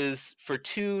 Was for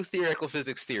 2 theoretical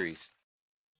physics theories: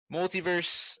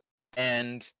 multiverse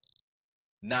and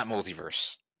not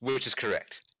multiverse, which is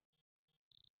correct.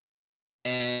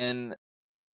 And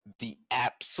the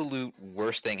absolute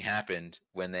worst thing happened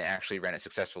when they actually ran it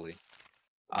successfully.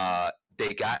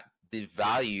 They got the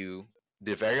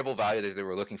variable value that they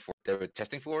were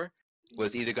testing for,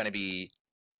 was either going to be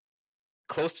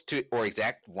close to or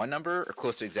exact one number or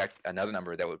close to exact another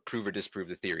number that would prove or disprove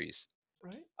the theories.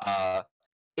 Right.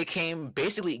 It came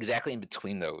basically exactly in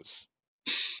between those.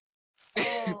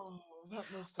 Oh, that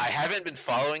must have... I haven't been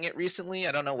following it recently.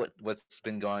 I don't know what's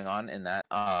been going on in that.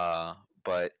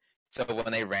 But so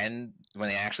when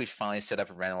they actually finally set up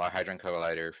a random Large Hadron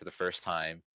Collider for the first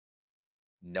time,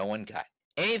 no one got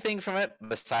anything from it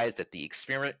besides that the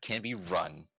experiment can be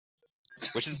run,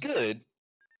 which is good.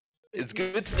 It's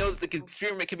good to know that the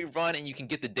experiment can be run and you can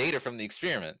get the data from the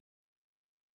experiment.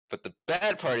 But the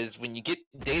bad part is when you get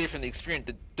data from the experiment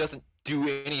that doesn't do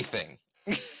anything.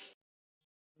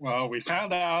 Well, we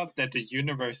found out that the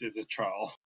universe is a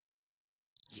troll.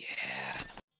 Yeah.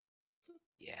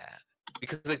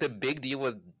 Because like the big deal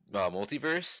with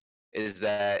multiverse is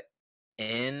that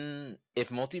if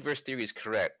multiverse theory is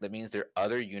correct, that means there are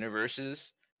other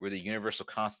universes where the universal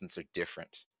constants are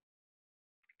different.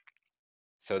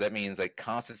 So that means like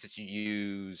constants that you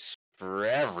use for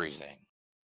everything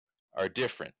are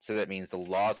different. So that means the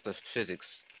laws of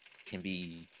physics can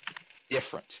be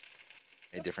different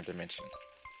in a different dimension.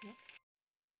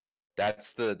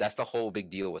 That's the whole big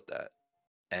deal with that.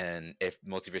 And if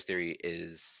multiverse theory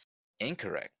is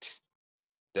incorrect,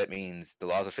 that means the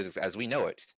laws of physics as we know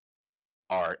it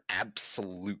are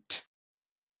absolute.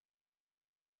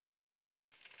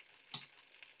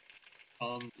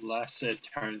 Unless it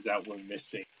turns out we're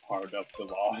missing part of the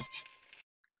laws.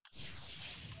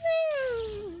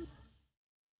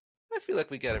 I feel like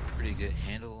we got a pretty good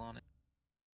handle on it.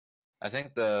 I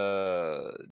think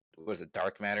what is it,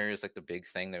 dark matter is like the big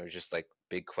thing. There was just like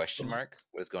big question mark.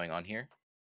 What is going on here?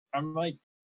 I'm like,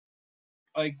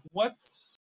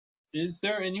 is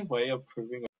there any way of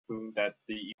proving that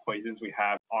the equations we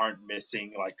have aren't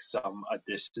missing like some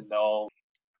additional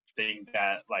thing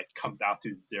that like comes out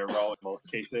to zero in most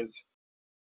cases?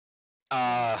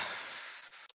 That's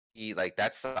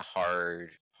a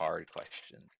hard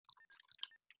question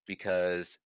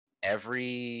because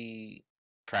every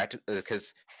practical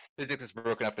because physics is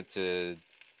broken up into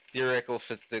theoretical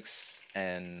physics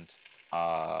and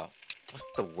what's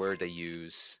the word they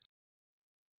use?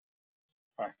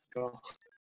 Practical.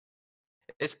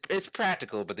 It's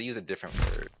practical, but they use a different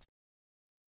word.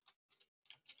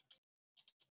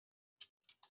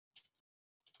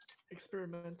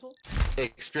 Experimental?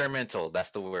 Experimental,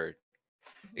 that's the word.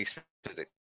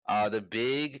 Physics. The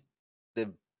big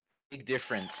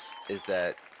difference is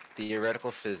that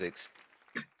theoretical physics,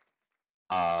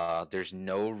 there's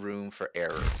no room for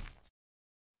error.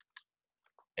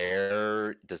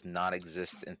 Error does not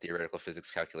exist in theoretical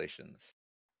physics calculations.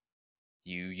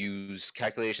 You use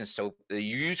calculations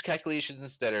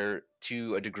that are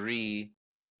to a degree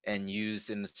and used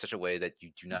in such a way that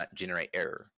you do not generate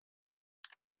error.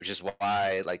 Which is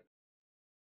why like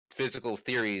physical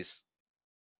theories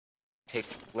take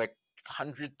like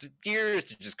hundreds of years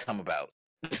to just come about.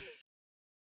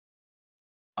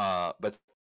 But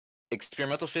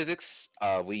experimental physics,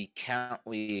 we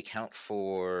account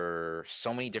for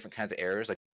so many different kinds of errors.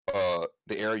 Like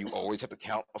the error you always have to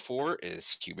count for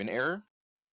is human error,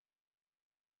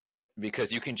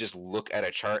 because you can just look at a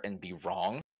chart and be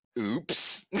wrong.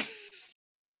 Oops.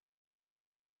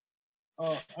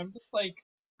 I'm just like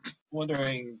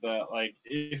wondering that like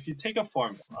if you take a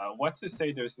formula, what's to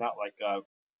say there's not like a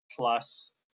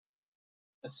plus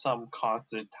some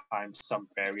constant times some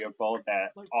variable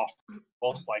that Like- often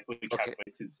most likely Okay.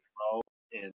 calculates to zero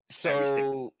in every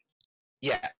single. So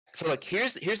yeah, so like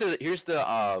here's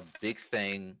the big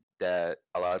thing that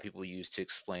a lot of people use to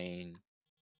explain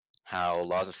how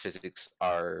laws of physics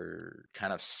are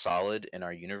kind of solid in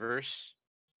our universe,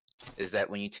 is that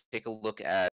when you take a look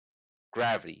at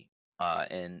gravity,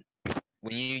 and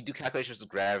when you do calculations of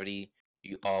gravity,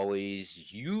 you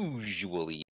always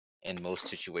usually in most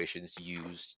situations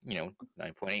use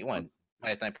 9.81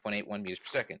 minus 9.81 meters per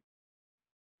second.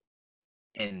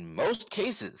 In most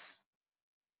cases,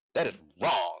 that is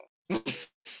wrong.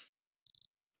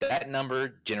 That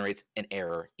number generates an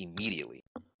error immediately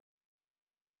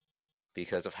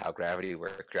because of how gravity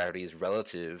works. Gravity is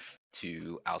relative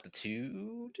to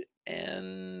altitude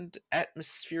and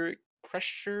atmospheric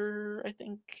pressure, I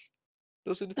think.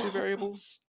 Those are the two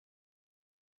variables.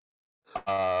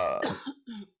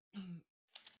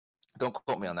 Don't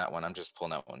quote me on that one. I'm just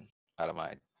pulling that one out of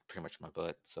pretty much my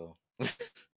butt. So, but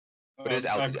it's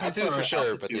I'm altitude. pretty Altitude for sure.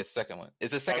 But altitude. the second one,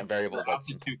 it's the second variable.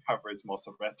 That's Altitude covers most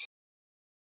of it.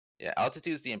 yeah.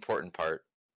 Altitude is the important part.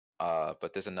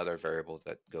 But there's another variable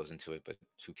that goes into it. But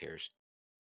who cares?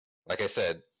 Like I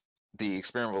said, the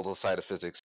experimental side of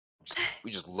physics,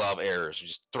 we just love errors. We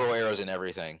just throw arrows in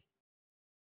everything.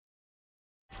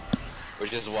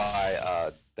 Which is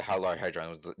why the Howlar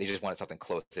Hadron they just wanted something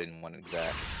close. They didn't want it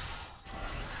exact.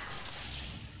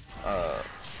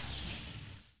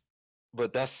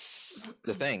 But that's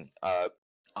the thing.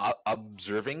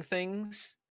 Observing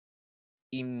things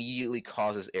immediately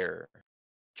causes error.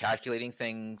 Calculating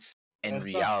things in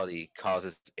reality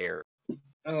causes error.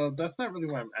 That's not really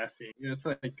what I'm asking. It's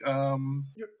like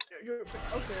You're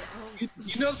okay.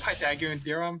 you know the Pythagorean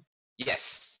theorem,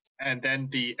 Yes. and then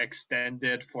the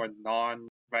extended for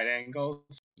non-right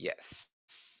angles. Yes.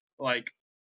 Like,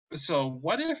 so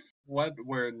what if what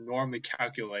we're normally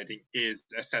calculating is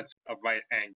essentially a right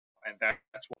angle, and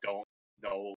that's what we don't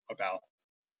know about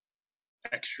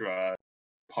extra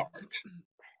part.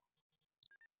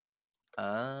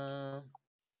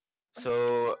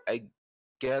 So I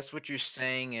guess what you're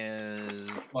saying is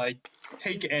Like,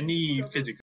 take any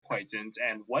physics equations,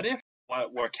 and what if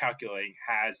what we're calculating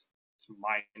has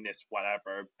minus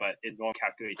whatever, but it normally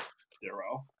calculates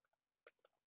 0?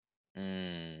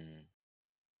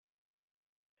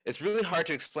 It's really hard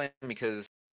to explain because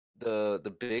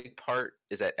the big part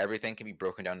is that everything can be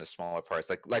broken down into smaller parts,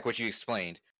 like what you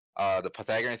explained, the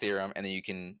Pythagorean theorem, and then you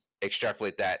can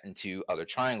extrapolate that into other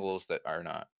triangles that are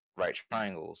not right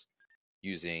triangles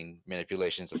using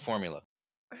manipulations of formula.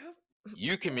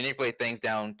 You can manipulate things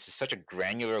down to such a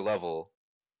granular level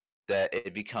that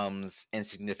it becomes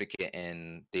insignificant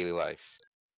in daily life.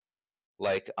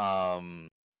 Like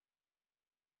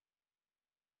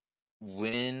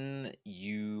when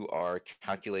you are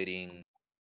calculating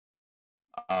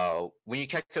when you're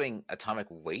calculating atomic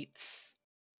weights,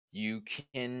 you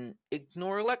can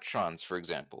ignore electrons, for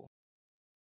example.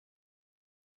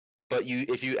 But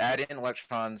if you add in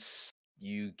electrons,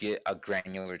 you get a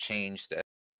granular change that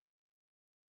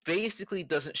basically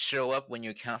doesn't show up when you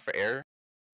account for error.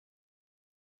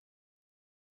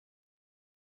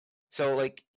 So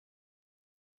like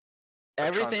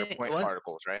Electrons everything are point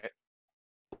particles, right?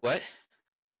 What?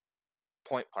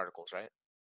 Point particles, right?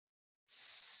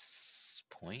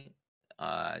 Point?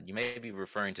 You may be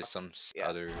referring to some Yeah.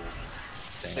 other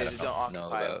thing They I don't don't know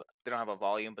occupy. about. They don't have a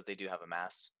volume, but they do have a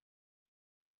mass.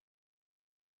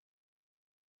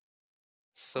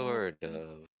 Sort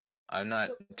of. I'm not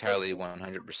entirely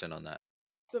 100% on that.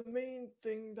 The main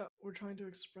thing that we're trying to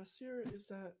express here is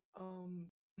that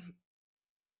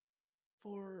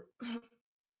for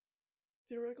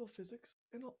theoretical physics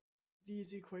and all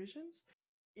these equations,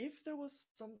 if there was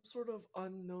some sort of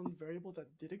unknown variable that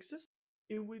did exist,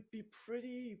 it would be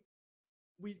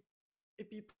it'd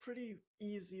be pretty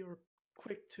easy or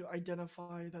quick to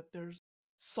identify that there's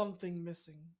something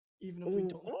missing, even if we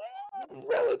don't.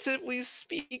 Relatively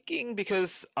speaking,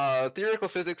 because theoretical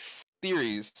physics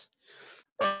theories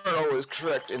aren't always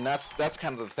correct, and that's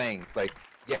kind of the thing. Like,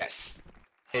 yes,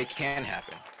 it can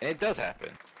happen, and it does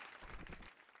happen.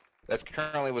 That's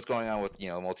currently what's going on with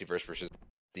multiverse versus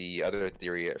the other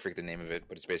theory. I forget the name of it,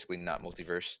 but it's basically not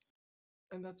multiverse.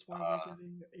 And that's why we're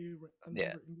getting a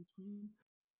number in between.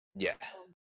 Yeah.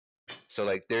 So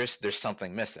like, there's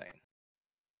something missing.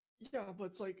 Yeah, but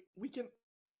it's like we can.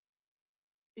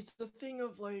 It's the thing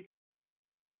of like,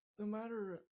 no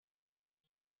matter.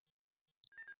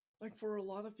 Like for a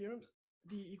lot of theorems,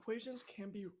 the equations can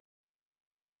be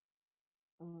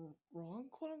wrong,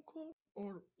 quote unquote,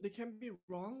 or they can be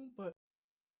wrong, but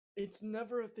it's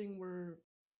never a thing where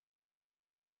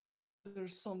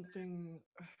there's something.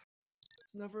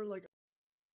 It's never like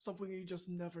something you just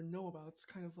never know about. It's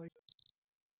kind of like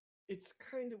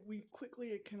we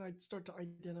quickly can start to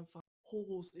identify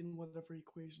holes in whatever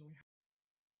equation we have.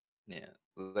 Yeah,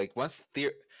 like once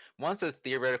a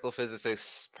theoretical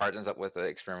physicist partners up with an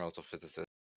experimental physicist,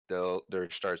 there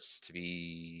starts to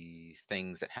be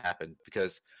things that happen,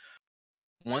 because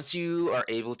once you are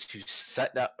able to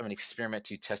set up an experiment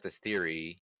to test a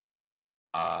theory,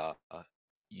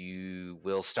 you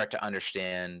will start to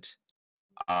understand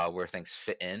where things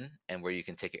fit in and where you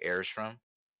can take your errors from.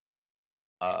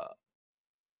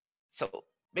 So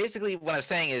basically, what I'm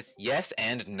saying is yes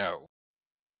and no.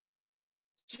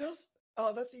 That's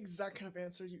the exact kind of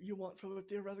answer you want from a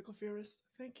theoretical theorist.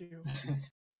 Thank you.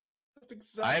 That's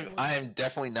exactly. I'm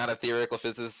definitely not a theoretical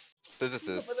physicist,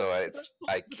 so I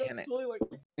can't. That's totally like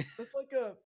that's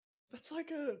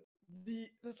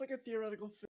like a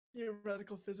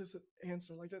theoretical physics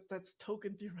answer. Like that's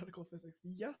token theoretical physics.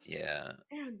 Yes. Yeah.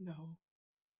 And no.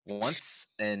 Once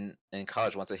in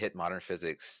college, once I hit modern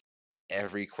physics,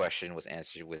 every question was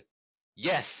answered with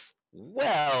yes,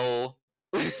 well,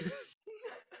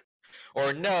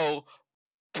 or no,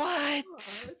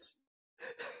 but.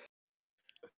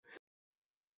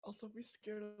 Also, we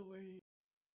scared away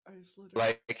ice litter.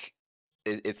 Like,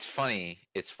 it's funny.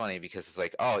 It's funny because it's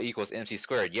like, oh, equals mc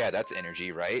squared. Yeah, that's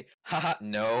energy, right? Haha,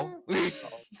 no.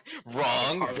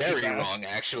 Wrong. Very wrong,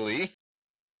 actually.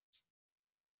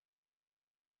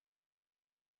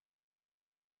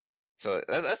 So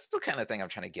that's the kind of thing I'm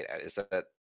trying to get at, is that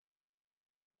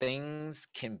things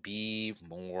can be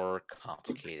more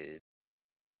complicated.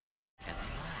 I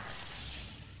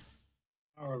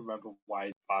don't remember why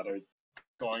I bothered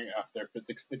going after a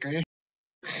physics degree.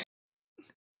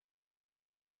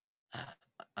 I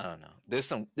don't know. There's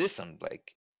some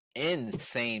like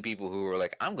insane people who are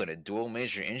like, I'm gonna dual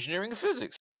major engineering and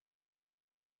physics.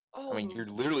 I mean, you're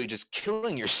literally just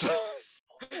killing yourself.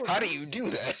 How do you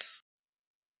do that?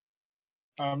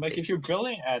 Like if you're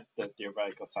brilliant at the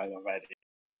theoretical side already,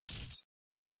 it's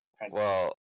kind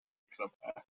well, of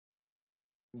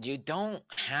you don't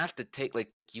have to take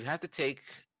you have to take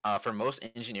for most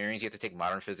engineerings you have to take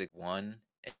modern physics 1,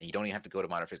 and you don't even have to go to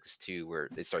modern physics 2 where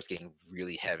it starts getting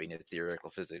really heavy into theoretical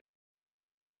physics.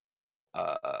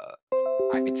 I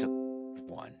took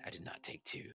 1. I did not take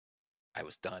 2. I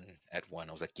was done at 1.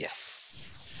 I was like, yes,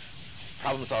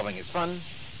 problem solving is fun.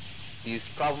 These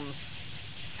problems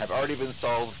have already been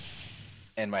solved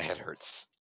and my head hurts.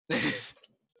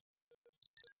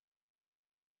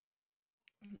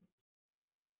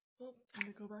 Well, I'm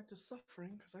gonna go back to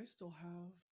suffering because I still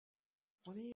have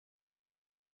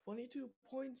 22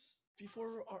 points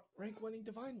before our rank winning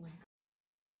divine link.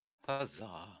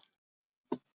 Huzzah.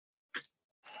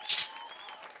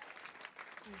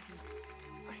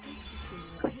 I hate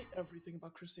Crusader. I hate everything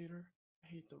about Crusader. I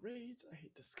hate the raids. I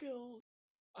hate the skills.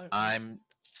 I'm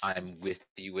with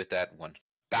you with that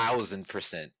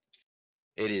 1000%.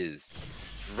 It is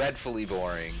dreadfully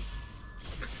boring.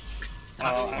 It's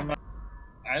not fun.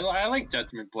 I like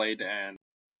Judgment Blade, and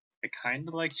I kind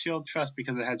of like Shield Trust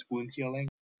because it has wound healing.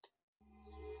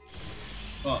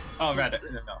 Well, rather,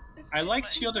 no. I like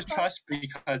Shield of Trust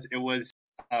because it was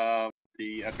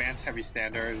the advanced heavy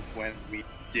standard when we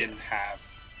didn't have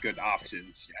good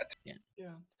options yet.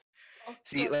 Yeah.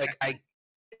 See, but like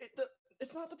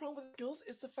it's not the problem with skills.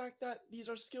 It's the fact that these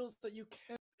are skills that you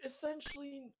can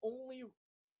essentially only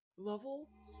level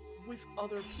with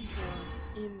other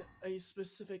people in a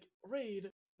specific raid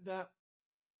that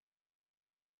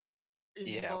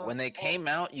is yeah, not when they all- came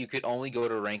out, you could only go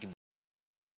to rank,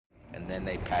 and then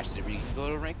they patched it where you can go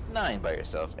to rank 9 by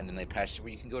yourself, and then they patched it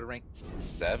where you can go to rank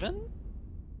 7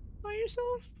 by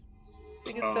yourself. I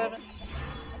think it's Oh. 7.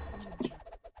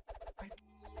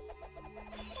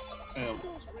 I think it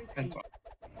was rank Depends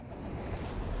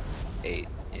 8. 8,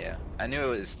 yeah. I knew it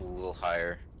was a little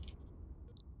higher.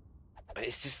 But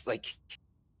it's just like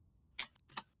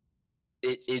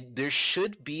there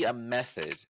should be a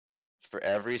method for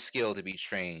every skill to be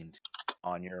trained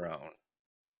on your own.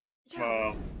 Yeah,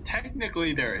 Well,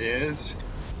 technically there is.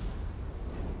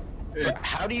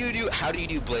 How do you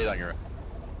do Blade on your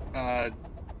own?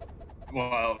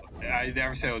 Well, I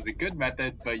never said it was a good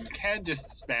method, but you can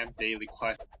just spam daily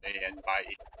quests and buy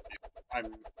AP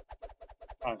seals.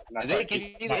 Do they give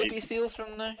you the AP seals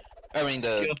from there? I mean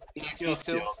the skill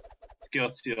seals. Skill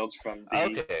seals from the.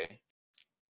 Okay.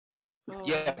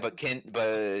 Yeah, but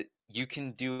you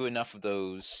can do enough of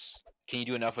those. Can you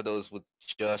do enough of those with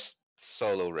just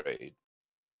solo raid?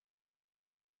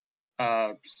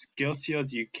 Skill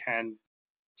seals you can.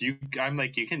 I'm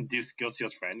like you can do skill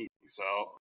seals for anything. So.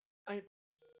 I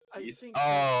think.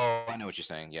 Oh, I know what you're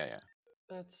saying. Yeah, yeah.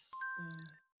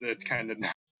 That's kind of.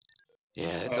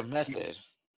 Yeah, it's a method.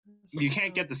 You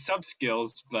can't get the sub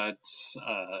skills, but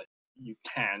you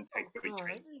can technically God, I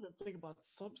train. didn't even think about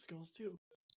sub skills too.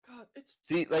 God, it's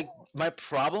See, like my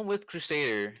problem with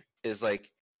Crusader is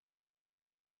like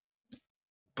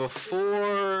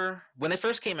before when it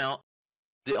first came out,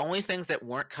 the only things that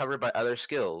weren't covered by other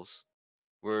skills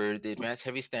were the advanced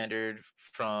heavy standard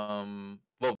from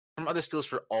other skills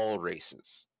for all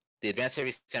races. The advanced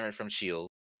heavy standard from Shield.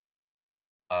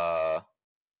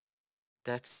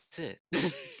 That's it.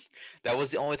 That was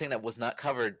the only thing that was not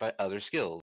covered by other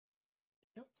skills.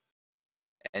 Yep.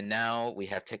 And now we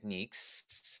have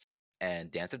techniques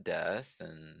and Dance of Death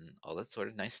and all that sort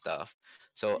of nice stuff.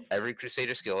 So every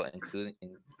Crusader skill, pretty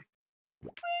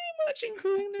much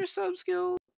including their sub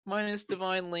skill, minus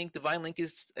Divine Link. Divine Link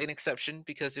is an exception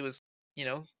because it was,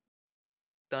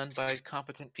 done by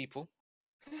competent people.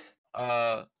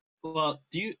 Well,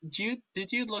 did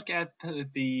you look at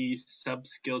the sub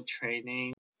skill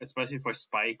training, especially for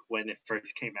Spike when it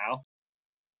first came out?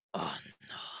 Oh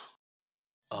no!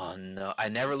 Oh no! I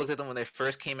never looked at them when they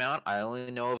first came out. I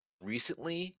only know of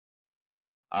recently.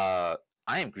 I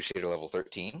am Crusader level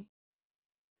 13.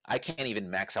 I can't even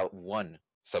max out one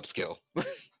sub skill.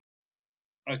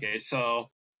 Okay, so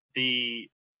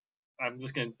I'm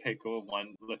just gonna pick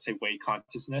one. Let's say weight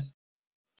consciousness.